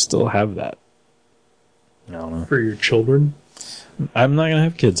do I still have that? I don't know. For your children? I'm not gonna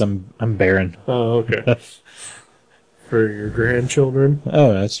have kids. I'm barren. Oh, okay. For your grandchildren?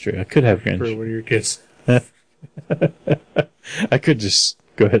 Oh, that's true. I could have For grandchildren. one of your kids? I could just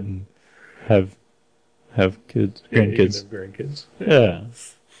go ahead and have kids, Yeah, you can grandkids. have grandkids. Yeah.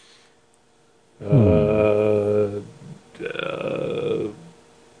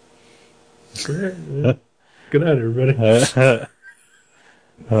 Good night, everybody.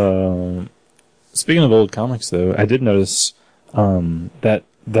 Speaking of old comics, though, I did notice that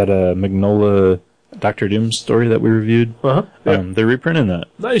Magnola Doctor Doom story that we reviewed. Uh-huh. Yeah. They're reprinting that.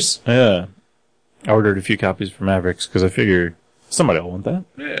 Nice. Yeah. I ordered a few copies for Mavericks because I figure somebody will want that.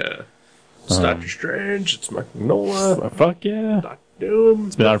 Yeah. It's Doctor Strange. It's Magnola. Fuck yeah. Doctor Doom.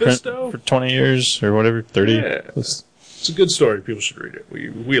 It's been out of print Mephisto. for 20 years or whatever, 30. Yeah. It's a good story. People should read it.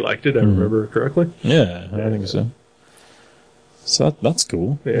 We liked it. I remember correctly. Yeah, I think so. So that's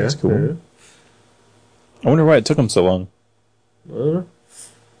cool. Yeah. That's cool. Yeah. I wonder why it took them so long.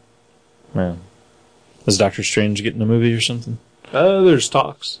 Man. Is Doctor Strange getting a movie or something? There's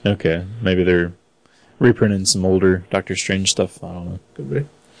talks. Okay. Maybe they're reprinting some older Doctor Strange stuff. I don't know. Could be.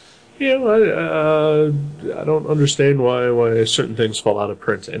 I don't understand why certain things fall out of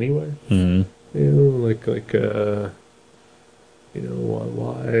print anyway. Mm-hmm.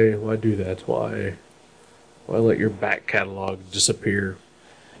 Why do that? Why let your back catalog disappear?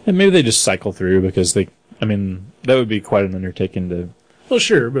 And maybe they just cycle through because that would be quite an undertaking to... Well,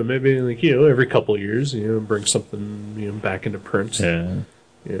 sure, but maybe every couple of years, bring something back into print. Yeah.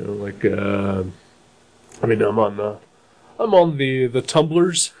 I'm on the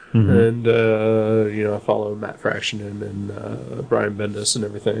Tumblrs, Mm-hmm. and I follow Matt Fraction and Brian Bendis and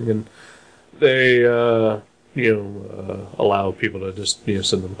everything, and they allow people to just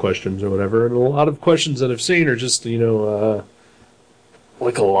send them questions or whatever, and a lot of questions that I've seen are just like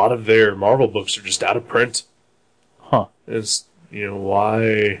a lot of their Marvel books are just out of print. Huh. It's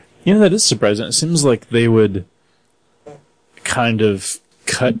why. That is surprising. It seems like they would kind of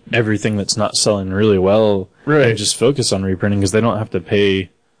cut everything that's not selling really well and just focus on reprinting because they don't have to pay...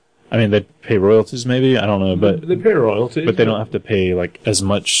 they pay royalties maybe? I don't know, but... They pay royalties. But they don't have to pay, as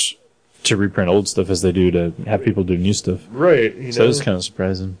much to reprint old stuff as they do to have people do new stuff. Right. So it's kind of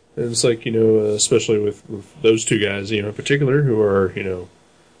surprising. And it's like, especially with those two guys, in particular, who are,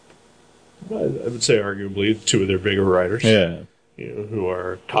 I would say arguably two of their bigger writers. Yeah. Who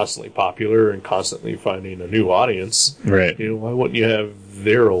are constantly popular and constantly finding a new audience. Right. Why wouldn't you have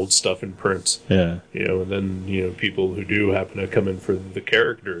their old stuff in print? Yeah. And then, people who do happen to come in for the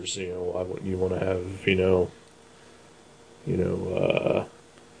characters, why wouldn't you want to have,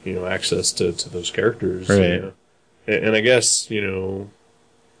 access to those characters. Right. And I guess,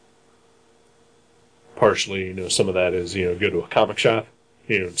 partially, some of that is, go to a comic shop,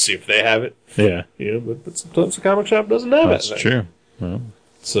 see if they have it. Yeah. But sometimes the comic shop doesn't have it. That's true. Well,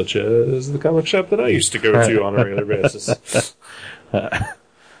 Such as the comic shop that I used to go to on a regular basis.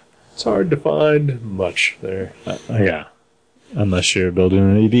 It's hard to find much there. yeah. Unless you're building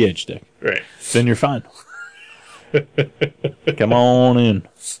an EDH deck. Right. Then you're fine. Come on in.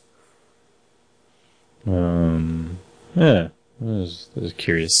 Yeah. I was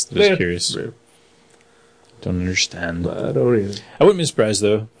curious. Curious. Right. Don't understand. I don't either. I wouldn't be surprised,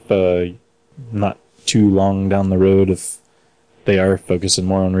 though, if not too long down the road, if they are focusing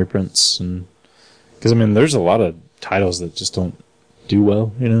more on reprints. Because, there's a lot of titles that just don't do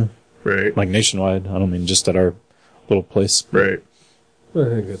well, Right. Like nationwide. I don't mean just at our little place. Right. I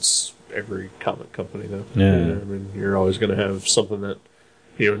think that's every comic company, though. Yeah. You're always going to have something that,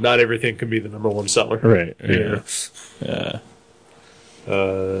 not everything can be the number one seller. Right. Yeah. Yeah.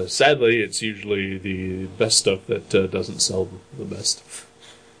 Sadly, it's usually the best stuff that doesn't sell the best.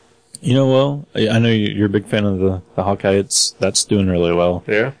 Well, I know you're a big fan of the Hawkeye. That's doing really well.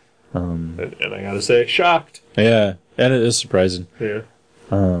 Yeah. And I gotta say, shocked. Yeah. And it is surprising. Yeah.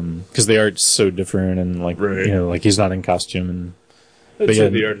 Because the art's so different and Right. like he's not in costume I'd say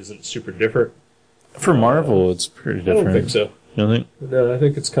the art isn't super different. for Marvel it's pretty different. I don't think so. You don't think? No, I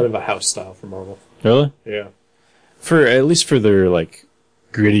think it's kind of a house style for Marvel. Really? Yeah. At least for their like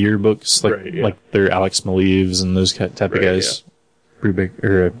grittier books, like Right, yeah. like their Alex Maleeves and those type of Right, guys, Brubaker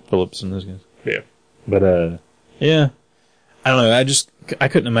or Phillips and those guys. Yeah. But yeah, I don't know. I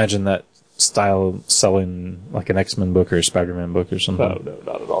couldn't imagine that style selling like an X-Men book or a Spider-Man book or something. No,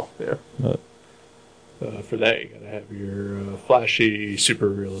 not at all. Yeah. But, For that, you gotta have your flashy, super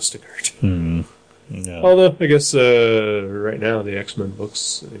realistic art. yeah. Although, I guess right now the X-Men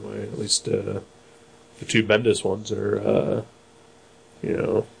books, anyway, at least the two Bendis ones are,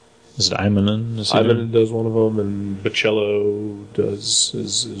 Is it Imanen? Ivan does one of them, and Bocello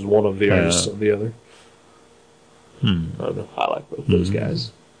is one of the artists on the other. I don't know. I like both those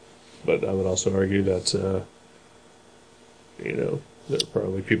guys, but I would also argue that there are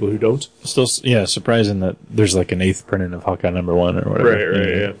probably people who don't. Still, yeah, surprising that there's like an 8th printing of Hawkeye #1 or whatever.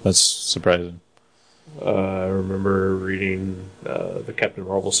 Right, yeah. That's surprising. I remember reading the Captain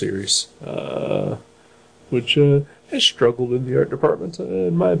Marvel series, which has struggled in the art department,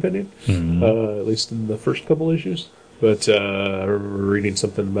 in my opinion, at least in the first couple issues. But I remember reading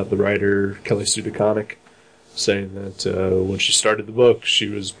something about the writer, Kelly Sue DeConnick, saying that when she started the book, she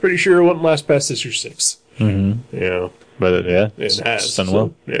was pretty sure it wouldn't last past issue 6. Mm-hmm. But It has. done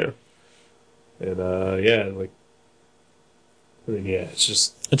well. Yeah. And it's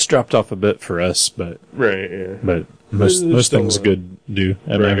just... It's dropped off a bit for us, but Right, yeah. but most still, things good do.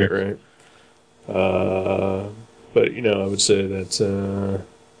 Right. But, I would say that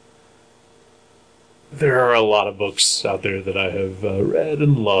there are a lot of books out there that I have read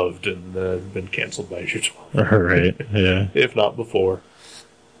and loved and have been canceled by issue 12. Right, yeah. If not before.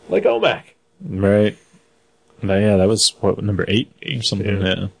 Like OMAC. Right. But yeah, that was, number 8 or something?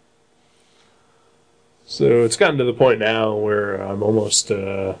 Yeah. So it's gotten to the point now where I'm almost...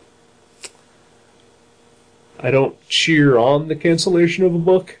 I don't cheer on the cancellation of a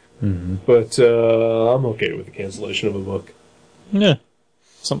book, but I'm okay with the cancellation of a book. Yeah.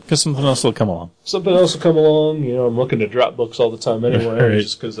 Because something else will come along. Something else will come along. I'm looking to drop books all the time anyway, Right.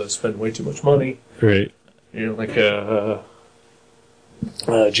 just because I spend way too much money. Right. Like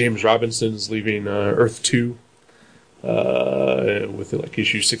James Robinson's leaving Earth 2 with like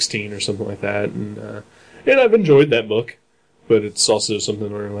issue 16 or something like that, and I've enjoyed that book, but it's also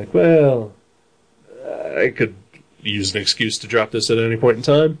something where I'm like, well, I could use an excuse to drop this at any point in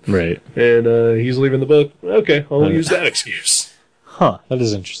time, Right. and he's leaving the book. Okay, I'll use that excuse. Huh. That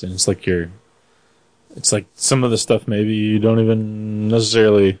is interesting. It's like some of the stuff maybe you don't even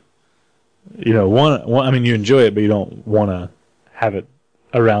necessarily, want. I mean, you enjoy it, but you don't want to have it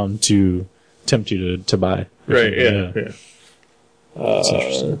around to tempt you to buy. Right? Yeah. That's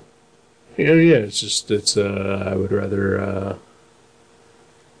interesting. It's I would rather,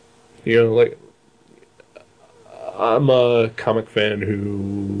 like, I'm a comic fan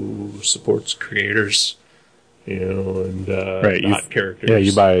who supports creators, and Right, not characters. Yeah,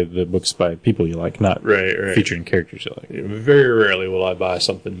 you buy the books by people you like, not right. featuring characters you like. Very rarely will I buy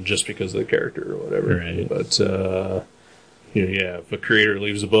something just because of the character or whatever. Right. But if a creator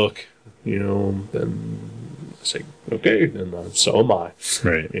leaves a book, then I say, okay, then so am I.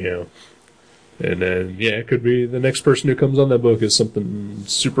 Right. And then, it could be the next person who comes on that book is something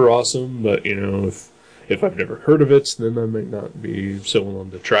super awesome, but, if if I've never heard of it, then I might not be so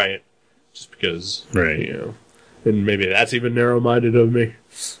willing to try it, just because, and maybe that's even narrow-minded of me.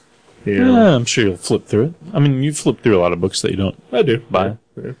 Yeah, I'm sure you'll flip through it. I mean, you flip through a lot of books that you don't I do. buy.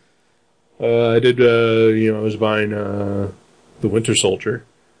 Yeah. I did, I was buying The Winter Soldier,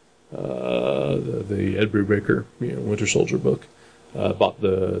 the Ed Brubaker, Winter Soldier book. Bought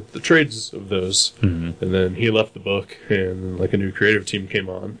the trades of those, and then he left the book, and like a new creative team came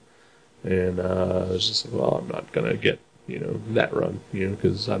on, and I was just like, well, I'm not gonna get that run,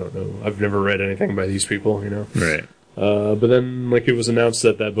 because I don't know, I've never read anything by these people, Right. But then like it was announced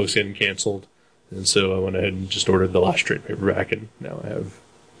that book's getting canceled, and so I went ahead and just ordered the last trade paperback, and now I have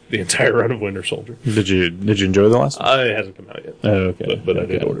the entire run of Winter Soldier. Did you enjoy the last one? It hasn't come out yet. Oh, okay. But I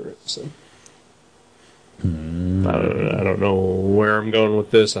did order it, so. I don't know where I'm going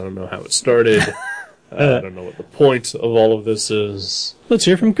with this. I don't know how it started. I don't know what the point of all of this is. Let's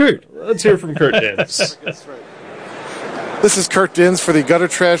hear from Kurt. Let's hear from Kurt Dins. This is Kurt Dins for the Gutter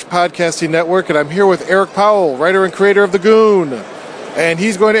Trash Podcasting Network, and I'm here with Eric Powell, writer and creator of The Goon. And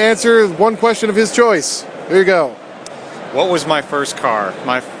he's going to answer one question of his choice. Here you go. What was my first car?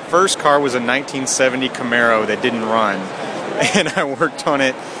 My first car was a 1970 Camaro that didn't run. And I worked on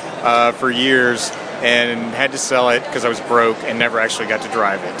it for years and had to sell it because I was broke and never actually got to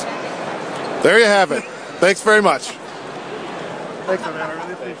drive it. There you have it. Thanks very much. Thanks, man. I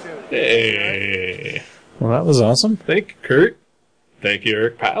really appreciate it. Hey. Well, that was awesome. Thank you, Kurt. Thank you,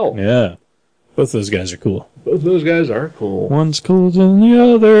 Eric Powell. Yeah. Both those guys are cool. Both those guys are cool. One's cooler than the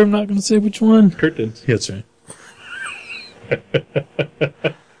other. I'm not going to say which one. Kurt Dins. Yeah, that's right.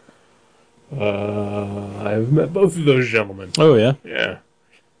 I've met both of those gentlemen. Oh, yeah? Yeah.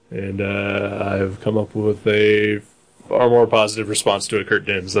 And I've come up with a far more positive response to a Kurt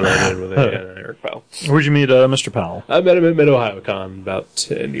Dins than I did with Eric Powell. Where'd you meet Mr. Powell? I met him at Mid-Ohio-Con about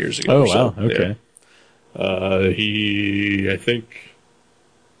 10 years ago. Oh, or so. wow. Okay. Yeah.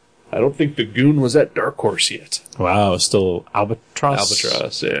 I don't think the Goon was at Dark Horse yet. Wow, still Albatross?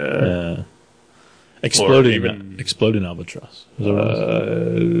 Albatross, yeah. Yeah. Exploding even- Albatross. Is that what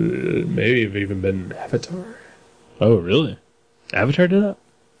it was? Maybe have even been Avatar. Oh, really? Avatar did that?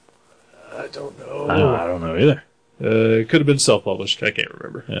 I don't know. I don't know either. It could have been self-published. I can't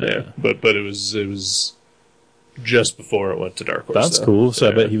remember. Yeah. Yeah. But it was just before it went to Dark Horse. That's cool. So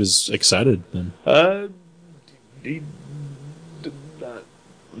I bet he was excited then. He did not.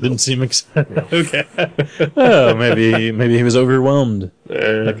 Didn't seem excited. Okay. Oh, maybe he was overwhelmed.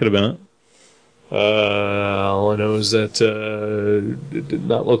 That could have been it. All I know is that it did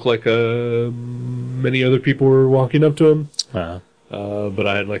not look like many other people were walking up to him. But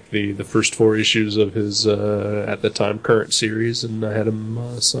I had like the first 4 issues of his at the time current series, and I had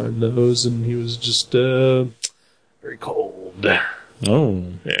him sign those, and he was just very cold. Oh,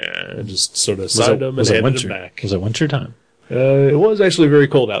 yeah, I just sort of signed him and handed him back. Was it winter time? It was actually very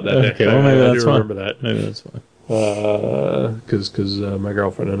cold out that day. Okay, well maybe I that's do fine. remember that. Maybe that's fine. Because my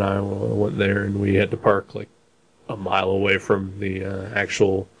girlfriend and I went there, and we had to park like a mile away from the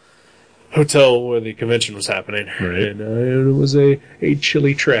actual hotel where the convention was happening. Right. And it was a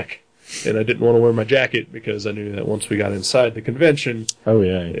chilly trek, and I didn't want to wear my jacket because I knew that once we got inside the convention, Oh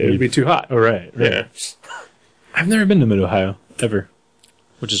yeah, it would be too hot. Oh right. Yeah, I've never been to Mid Ohio ever,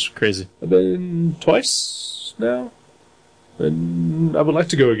 which is crazy. I've been twice now, and I would like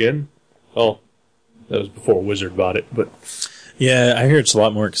to go again. Oh, that was before Wizard bought it, but Yeah, I hear it's a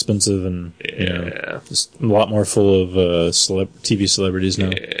lot more expensive and yeah. just a lot more full of TV celebrities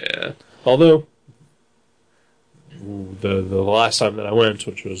now. Yeah. Although, the last time that I went,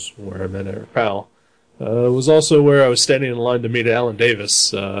 which was where I met Eric Powell, was also where I was standing in line to meet Alan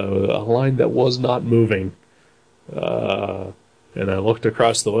Davis, a line that was not moving. And I looked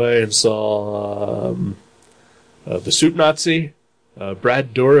across the way and saw the Soup Nazi,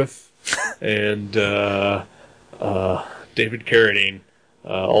 Brad Dourif, and David Carradine,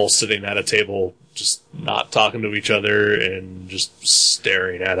 all sitting at a table, just not talking to each other and just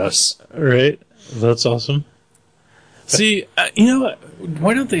staring at us. Right? That's awesome. See, you know what?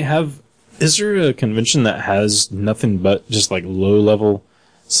 Why don't they have... Is there a convention that has nothing but just like low-level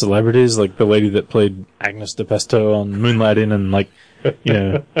celebrities, like the lady that played Agnes DePesto on Moonlighting and like, you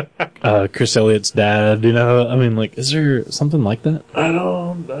know, Chris Elliott's dad, you know? I mean, like, is there something like that? I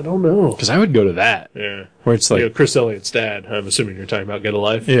don't know. Because I would go to that. Yeah. Where it's like... Chris Elliott's dad, I'm assuming you're talking about Get a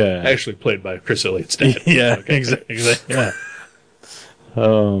Life? Yeah. Actually played by Chris Elliott's dad. Yeah, Okay. exactly. Yeah.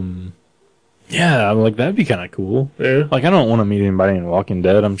 Yeah, I'm like, that'd be kind of cool. Yeah. Like, I don't want to meet anybody in Walking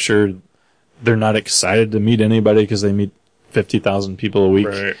Dead. I'm sure they're not excited to meet anybody because they meet 50,000 people a week.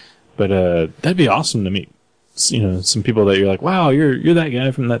 Right. But that'd be awesome to meet, you know, some people that you're like, wow, you're that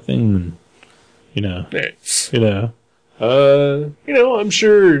guy from that thing. And, You know. Hey. You know. I'm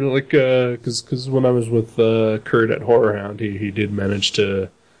sure, like, cause when I was with, Kurt at Horror Hound, he did manage to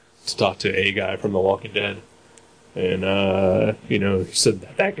talk to a guy from The Walking Dead. And, he said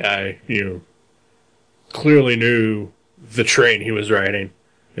that guy, clearly knew the train he was riding.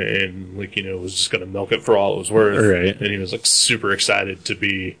 And, was just gonna milk it for all it was worth. Right. And he was, like, super excited to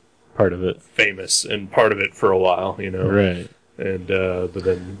be part of it. Famous and part of it for a while, Right. And, but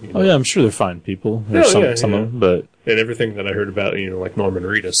then, Oh, yeah, I'm sure they're fine people. There's some of them, but... And everything that I heard about, like Norman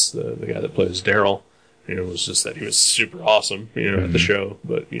Reedus, the guy that plays Daryl, was just that he was super awesome, at the show.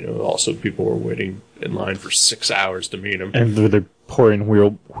 But, also people were waiting in line for 6 hours to meet him. And they're pouring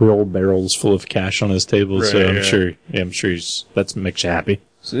wheelbarrows full of cash on his table, right, so I'm sure that makes you happy.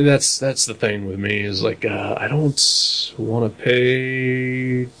 So that's the thing with me is like, I don't want to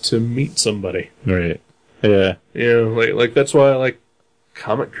pay to meet somebody. Right. Yeah. Like that's why I like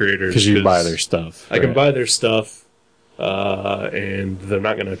comic creators. Because you buy their stuff. I can buy their stuff, and they're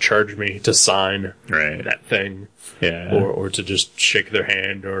not going to charge me to sign that thing. Yeah. Or to just shake their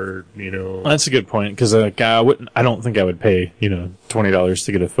hand or, Well, that's a good point, because I don't think I would pay, $20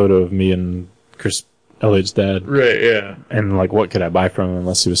 to get a photo of me and Chris Elliott's dad. Right, yeah. And, like, what could I buy from him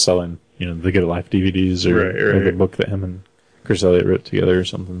unless he was selling, the Good Life DVDs or the book that him and Chris Elliott wrote together or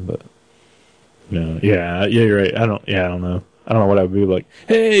something, but... No, yeah, you're right. I don't know. I don't know what I would be like.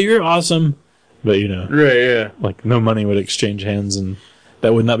 Hey, you're awesome, but right, yeah, like no money would exchange hands, and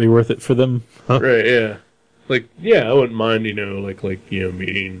that would not be worth it for them. Right, yeah. Like, yeah, I wouldn't mind,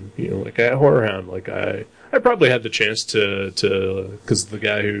 meeting, like at Horror Hound. Like I probably had the chance to, because the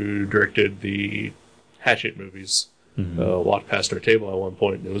guy who directed the Hatchet movies walked past our table at one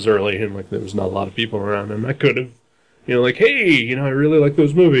point. It was early, and like there was not a lot of people around, and I could have. Like, hey, I really like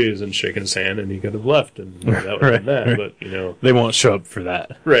those movies, and shaking his hand, and he could have left, and that would have been that, but, They won't show up for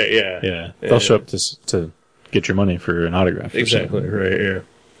that. Right, yeah. Yeah. They'll show up to get your money for an autograph. Exactly, right, yeah.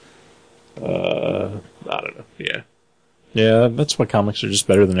 I don't know, yeah. Yeah, that's why comics are just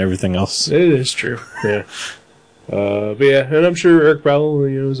better than everything else. It is true, yeah. But yeah, and I'm sure Eric Powell,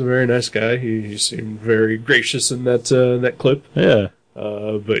 is a very nice guy. He seemed very gracious in that clip. Yeah.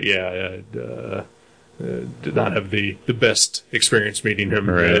 But yeah, did not have the best experience meeting him.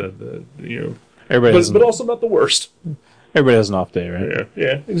 Right. But also not the worst. Everybody has an off day, right?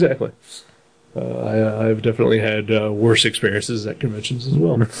 Yeah, exactly. I've definitely had worse experiences at conventions as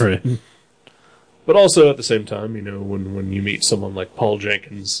well. Right. But also at the same time, when you meet someone like Paul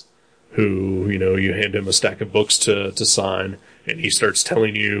Jenkins, who, you hand him a stack of books to sign, and he starts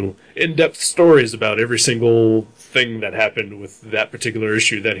telling you in-depth stories about every single thing that happened with that particular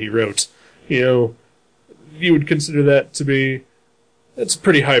issue that he wrote, you would consider that to be, that's a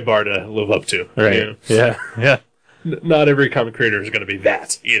pretty high bar to live up to. Right. Yeah. Not every comic creator is going to be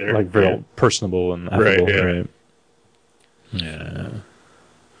that either. Like very personable and affable. Right. Yeah.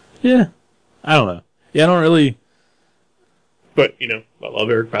 Yeah. I don't know. Yeah, I don't really. But, I love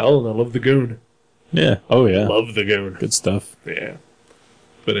Eric Powell and I love the Goon. Yeah. Oh, yeah. Love the Goon. Good stuff. Yeah.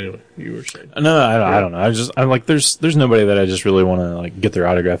 But anyway, you were saying. No, I don't know. I'm like, there's nobody that I just really want to, like, get their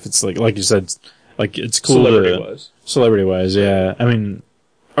autograph. It's like you said, like, it's cool. Celebrity wise, yeah. I mean,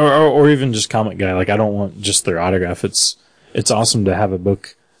 or even just comic guy. Like, I don't want just their autograph. It's awesome to have a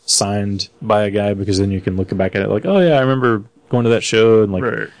book signed by a guy, because then you can look back at it like, oh yeah, I remember going to that show, and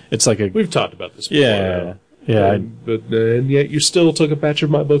like, it's like we've talked about this before. Yeah. And yet you still took a batch of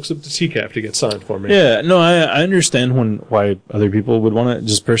my books up to TCAF to get signed for me. Yeah, no, I understand why other people would want it.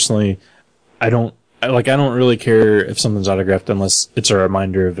 Just personally, I don't really care if something's autographed unless it's a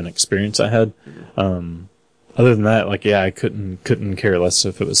reminder of an experience I had. Other than that, like, yeah, I couldn't care less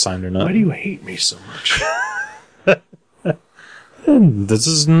if it was signed or not. Why do you hate me so much? This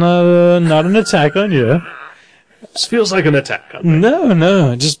is not an attack on you. This feels like an attack on me.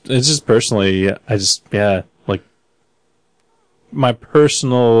 No, it's just personally, like, my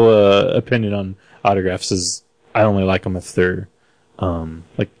personal opinion on autographs is I only like them if they're,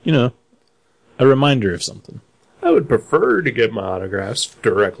 like, a reminder of something. I would prefer to get my autographs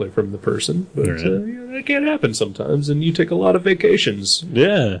directly from the person, but that can't happen sometimes, and you take a lot of vacations.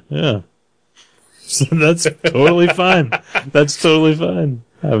 Yeah. So that's totally fine. That's totally fine.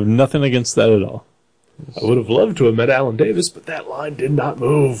 I have nothing against that at all. I would have loved to have met Alan Davis, but that line did not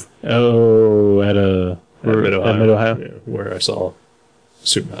move. Oh, at Mid-Ohio? Yeah, where I saw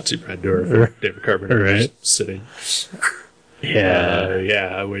Super Nazi Brad Dourif, David Carpenter sitting.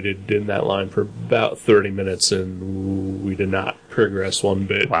 Yeah. I waited in that line for about 30 minutes, and we did not progress one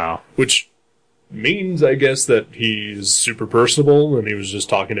bit. Wow. Which means, I guess, that he's super personable, and he was just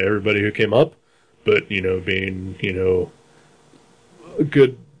talking to everybody who came up, but, being, a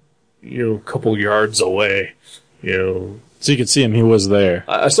good a couple yards away. So you could see him. He was there.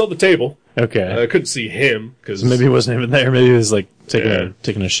 I saw the table. Okay. I couldn't see him because Maybe he wasn't even there. Maybe he was like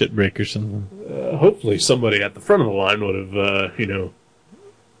taking a shit break or something. hopefully somebody at the front of the line would have,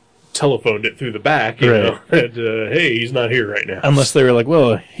 telephoned it through the back, Right. and, hey, he's not here right now. Unless they were like,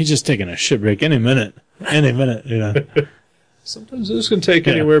 well, he's just taking a shit break any minute. Sometimes this can take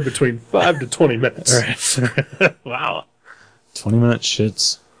anywhere between 5 to 20 minutes. Right. Wow. 20-minute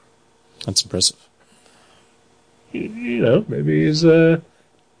shits. That's impressive. Maybe he's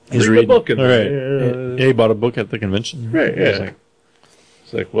He's reading a book. In All right. there. Yeah, he bought a book at the convention. Right, yeah.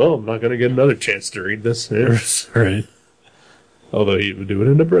 It's like, well, I'm not going to get another chance to read this. Yeah. Right. Although he would do it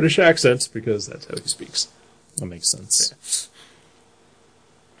in a British accent because that's how he speaks. That makes sense.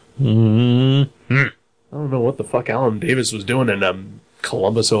 I don't know what the fuck Alan Davis was doing in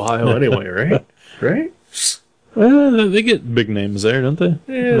Columbus, Ohio anyway, right? Right? Well, they get big names there, don't they?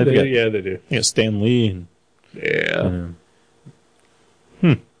 Yeah, they do. They got Stan Lee. And, Yeah.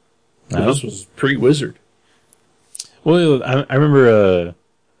 This was pre-Wizard. well, I remember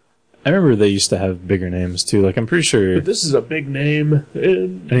they used to have bigger names, too. Like, I'm pretty sure... But this is a big name.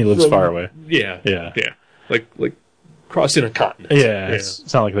 And he lives far away. Yeah. Yeah. Yeah. Like crossing a continent. Yeah,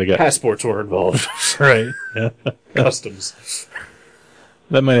 it's not like they got... Passports were involved. Right. Yeah. Customs.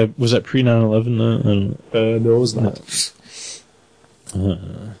 That might have... Was that pre-9/11? No, it was not. I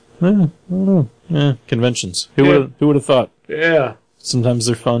don't know. Yeah, conventions. Who would have thought? Yeah. Sometimes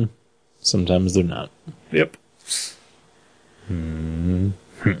they're fun. Sometimes they're not. Yep. I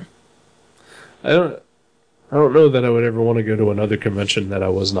don't know that I would ever want to go to another convention that I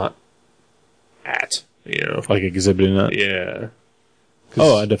was not at. Like exhibiting that? Yeah.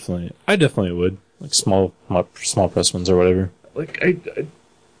 Oh, I definitely would. Like small press ones or whatever. Like I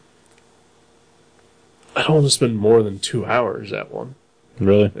don't want to spend more than 2 hours at one.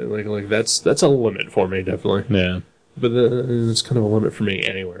 Really? Like that's a limit for me, definitely. Yeah. But it's kind of a limit for me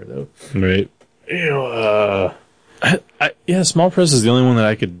anywhere, though. Right. Yeah, small press is the only one that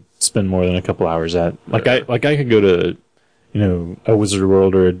I could spend more than a couple hours at. Like I could go to, a Wizard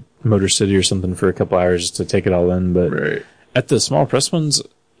World or a Motor City or something for a couple hours to take it all in. But right. At the small press ones,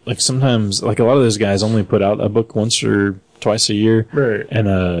 like sometimes, like a lot of those guys only put out a book once or twice a year. Right. And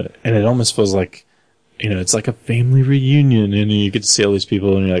it almost feels like, it's like a family reunion, and you get to see all these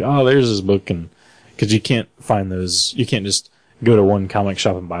people, and you're like, oh, there's this book, and because you can't find those, you can't just go to one comic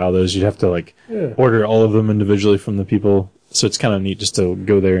shop and buy all those. You'd have to order all of them individually from the people. So it's kind of neat just to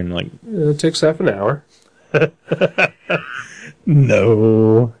go there and it takes half an hour.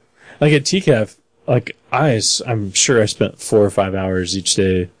 No, like at TCAF, I'm sure I spent 4 or 5 hours each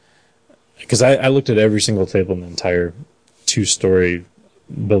day because I looked at every single table in the entire 2-story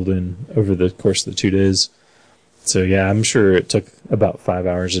building over the course of the 2 days. So yeah, I'm sure it took about 5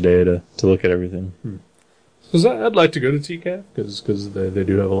 hours a day to look at everything. Because I'd like to go to TCAF because they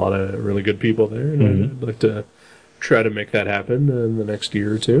do have a lot of really good people there, and I'd like to try to make that happen in the next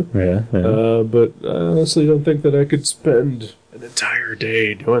year or two. Yeah. But I honestly don't think that I could spend an entire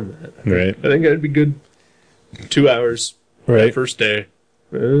day doing that. Right. I think it'd be good 2 hours that first day,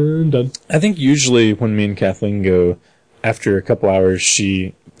 and done. I think usually when me and Kathleen go, after a couple hours,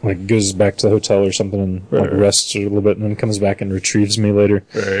 she goes back to the hotel or something and rests a little bit, and then comes back and retrieves me later.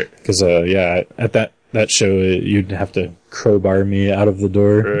 Right. Because at that show, you'd have to crowbar me out of the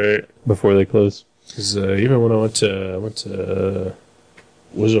door before they close. Because even when I went to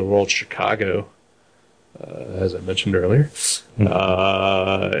Wizard World Chicago, as I mentioned earlier, and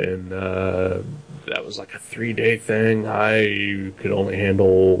that was like a 3-day thing. I could only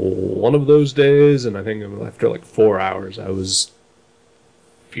handle one of those days, and I think after 4 hours, I was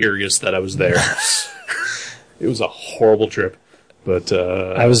furious that I was there. It was a horrible trip, but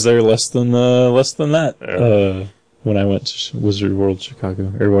I was there less than that when I went to Wizard World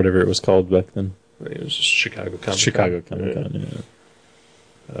Chicago or whatever it was called back then. It was just Chicago Comic-Con. Chicago Comic-Con,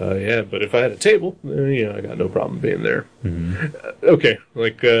 yeah. But if I had a table, I got no problem being there. Mm-hmm. Okay,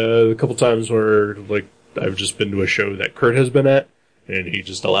 a couple times where I've just been to a show that Kurt has been at, and he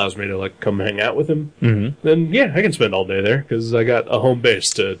just allows me to come hang out with him. Mm-hmm. Then yeah, I can spend all day there because I got a home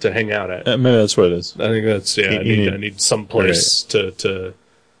base to hang out at. Maybe that's what it is. I think that's I need some place to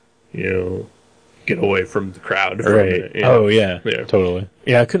get away from the crowd. Right. Oh yeah, totally.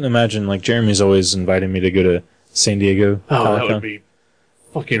 Yeah, I couldn't imagine Jeremy's always inviting me to go to San Diego. Oh, Comic-Con. that would be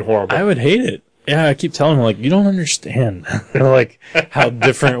fucking horrible. I would hate it. Yeah, I keep telling him you don't understand how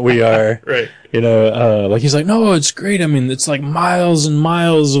different we are. Right. He's like, no, it's great. I mean, it's miles and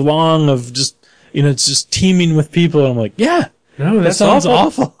miles long of just it's just teeming with people. And I'm like, yeah, no, that sounds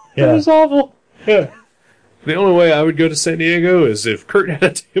awful. Yeah. That is awful. Yeah. The only way I would go to San Diego is if Kurt had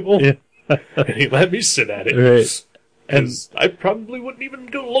a table and he let me sit at it. Right. And I probably wouldn't even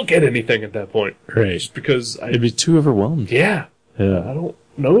go look at anything at that point. Right. Just because It'd be too overwhelmed. yeah, I Yeah. don't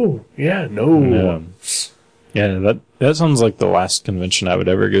know. Yeah, no. Yeah, that sounds like the last convention I would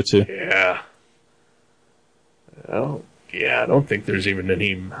ever go to. Yeah. I don't think there's even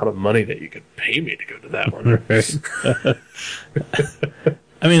any amount of money that you could pay me to go to that one.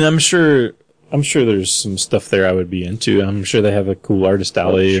 I mean, I'm sure there's some stuff there I would be into. I'm sure they have a cool artist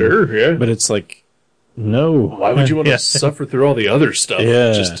alley. Sure, yeah. But it's like, no. Why would you want to suffer through all the other stuff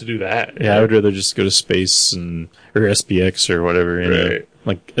just to do that? Yeah, I would rather just go to space or SPX or whatever. You know? Right.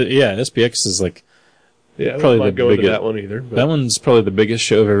 Like, SPX is like, Yeah, probably I the might go into biggest- that one either. But that one's probably the biggest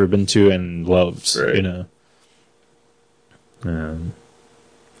show I've ever been to and loved, Right. you know.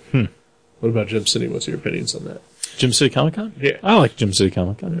 What about Gem City? What's your opinions on that? Gym City Comic Con? Yeah. I like Gym City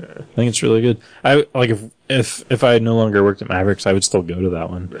Comic Con. I think it's really good. I like if I no longer worked at Mavericks, I would still go to that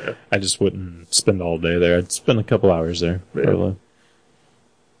one. Yeah. I just wouldn't spend all day there. I'd spend a couple hours there, Yeah. probably.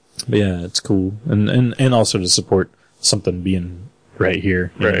 But yeah, it's cool, and also to support something being right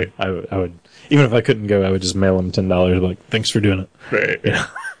here. you know. Right. I would even if I couldn't go, I would just mail them $10. Like, thanks for doing it. Right. Yeah.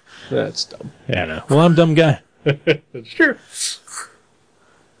 That's dumb. Yeah, I know. Well, I'm a dumb guy. That's true.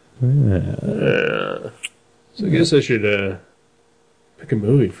 So I guess I should pick a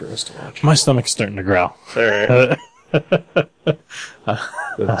movie for us to watch. My stomach's starting to growl. All right.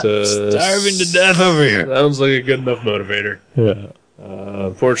 Starving to death over here. Sounds like a good enough motivator. Yeah.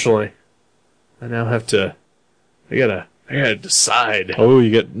 Unfortunately, I now have to. I gotta decide. Oh,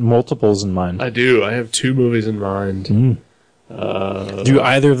 you get multiples in mind. I do. I have 2 movies in mind. Do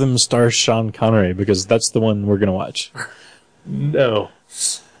either of them star Sean Connery? Because that's the one we're gonna watch. No.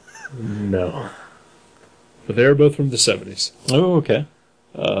 But they're both from the 70s. Oh, okay.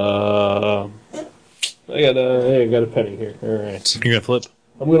 I got a penny here. All right. You're gonna flip?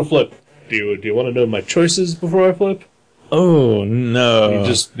 I'm gonna flip. Do you want to know my choices before I flip? Oh no! I'm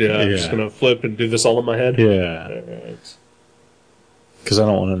just gonna flip and do this all in my head. Yeah. All right. Because I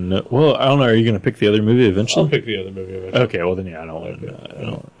don't want to know. Well, I don't know. Are you gonna pick the other movie eventually? I'll pick the other movie eventually. Okay. Well, then I don't want to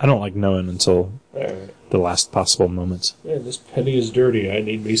know. I don't like knowing until All right. the last possible moments. Man, this penny is dirty. I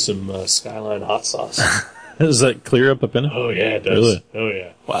need me some Skyline hot sauce. Does that clear up a penny? Oh yeah, it does. Really? Oh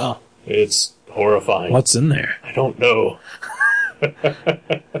yeah. Wow. It's horrifying. What's in there? I don't know.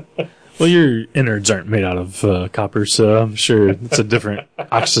 Well, your innards aren't made out of copper, so I'm sure it's a different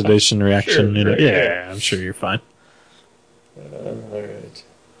oxidation reaction. Sure, you know? right, Yeah, I'm sure you're fine. All right.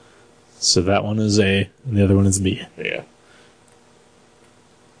 So that one is A, and the other one is B. Yeah.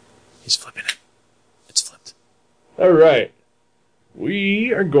 He's flipping it. It's flipped. All right.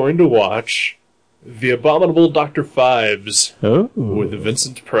 We are going to watch The Abominable Dr. Phibes Oh. with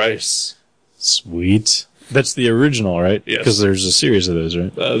Vincent Price. Sweet. That's the original, right? Yes. Because there's a series of those,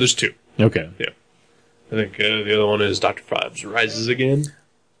 right? There's 2. Okay. Yeah. I think the other one is Dr. Phibes Rises Again.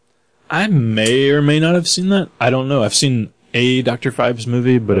 I may or may not have seen that. I don't know. I've seen a Dr. Phibes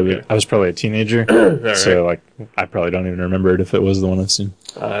movie, but Okay. I was probably a teenager. right. So, like, I probably don't even remember it if it was the one I've seen.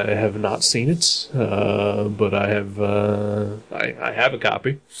 I have not seen it, but I have I have a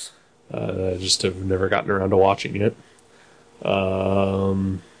copy. I just have never gotten around to watching it. I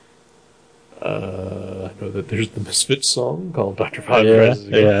know that there's the Misfits song called Dr. Phibes Rises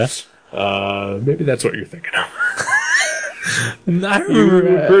Again. Yeah. Maybe that's what you're thinking of. I You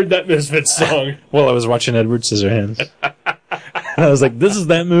remember. heard that Misfits song. Well, I was watching Edward Scissorhands. And I was like, this is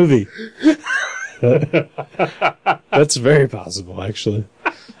that movie. That's very possible, actually.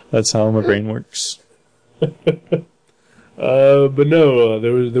 That's how my brain works. But no,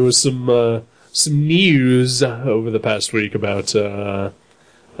 there was some news over the past week about there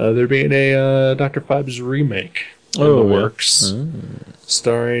being a Dr. Phibes remake in the works,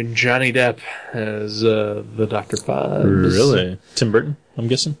 starring Johnny Depp as the Dr. Phibes. Really? Tim Burton, I'm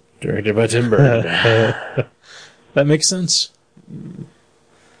guessing? Directed by Tim Burton. That makes sense.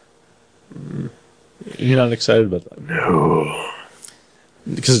 You're not excited about that? No,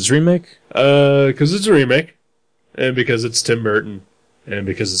 Because it's remake? because it's a remake, and because it's Tim Burton, and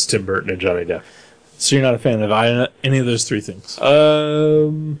because it's Tim Burton and Johnny Depp. So you're not a fan of any of those 3 things?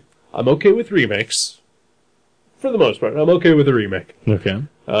 I'm okay with remakes. For the most part, I'm okay with a remake. Okay.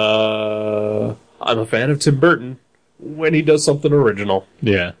 I'm a fan of Tim Burton when he does something original,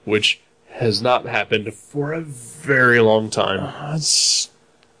 Yeah. which has not happened for a very long time. That's...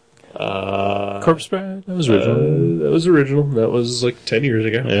 Corpse Bride? That was original. That was original. That was like 10 years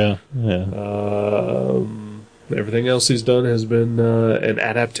ago. Yeah. Everything else he's done has been an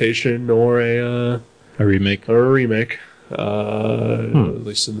adaptation or a A remake. remake. At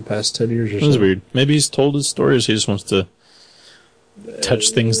least in the past 10 years or so. That's weird. Maybe he's told his stories. He just wants to touch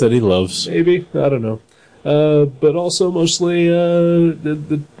things that he loves. Maybe. I don't know. But also mostly,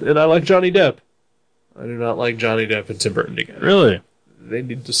 and I like Johnny Depp. I do not like Johnny Depp and Tim Burton together. Really? They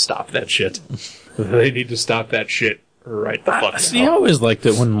need to stop that shit. They need to stop that shit right the fuck See, I now. always liked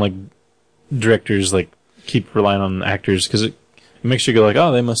it when, like, directors, like, keep relying on actors, because it makes you go, like,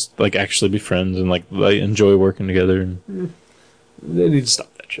 oh, they must, like, actually be friends and, like, they enjoy working together. And... They need to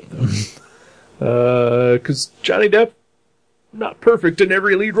stop that shit, though. Because Johnny Depp, not perfect in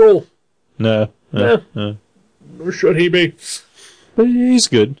every lead role. No. Nor should he be. But he's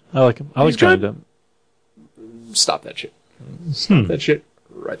good. I like him. I like Johnny Depp. Stop that shit. Stop that shit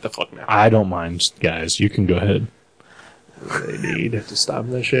right the fuck now. I don't mind, guys. You can go ahead. They need to stop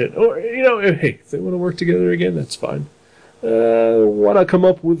that shit. Or, hey, if they want to work together again, that's fine. Why not come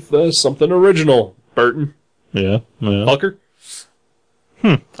up with something original, Burton? Yeah. Fucker?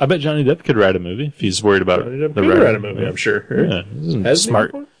 I bet Johnny Depp could write a movie if he's worried about Johnny Depp the could writing. write a movie, I'm sure. Yeah, he's a Hasn't he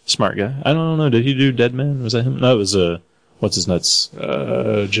before? smart guy. I don't know. Did he do Dead Man? Was that him? No, it was what's his nuts?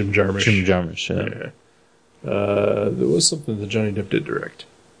 Jim Jarmusch. Jim Jarmusch. Yeah. There was something that Johnny Depp did direct.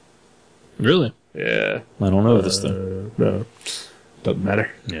 Really? Yeah. I don't know this though. No. Doesn't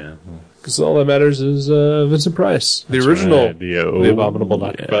matter. Yeah. Because all that matters is Vincent Price. The original right. The Abominable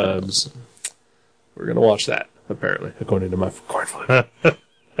Dr. Bubbs. We're going to watch that, apparently, according to my coin flip.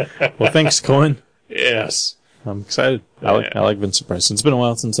 Well, thanks, Cohen. Yes. I'm excited. I like Vincent Price. It's been a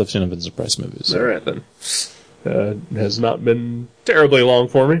while since I've seen a Vincent Price movie. So. All right, then. Has not been terribly long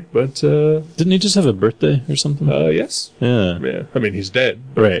for me, but... Didn't he just have a birthday or something? Yes. Yeah. Yeah. I mean, he's dead.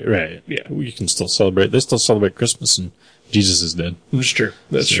 Right. Yeah. You can still celebrate. They still celebrate Christmas, and Jesus is dead. That's true.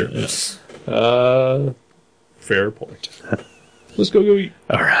 That's true. Yeah. Fair point. Let's go eat.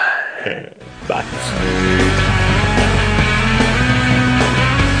 All right. Okay. Bye.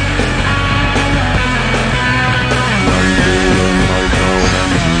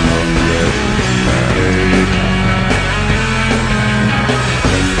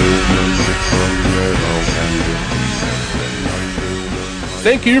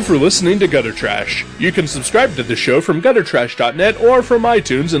 Thank you for listening to Gutter Trash. You can subscribe to the show from guttertrash.net or from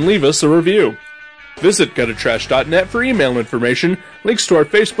iTunes and leave us a review. Visit guttertrash.net for email information, links to our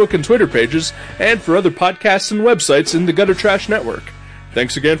Facebook and Twitter pages, and for other podcasts and websites in the Gutter Trash Network.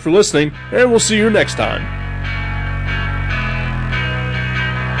 Thanks again for listening, and we'll see you next time.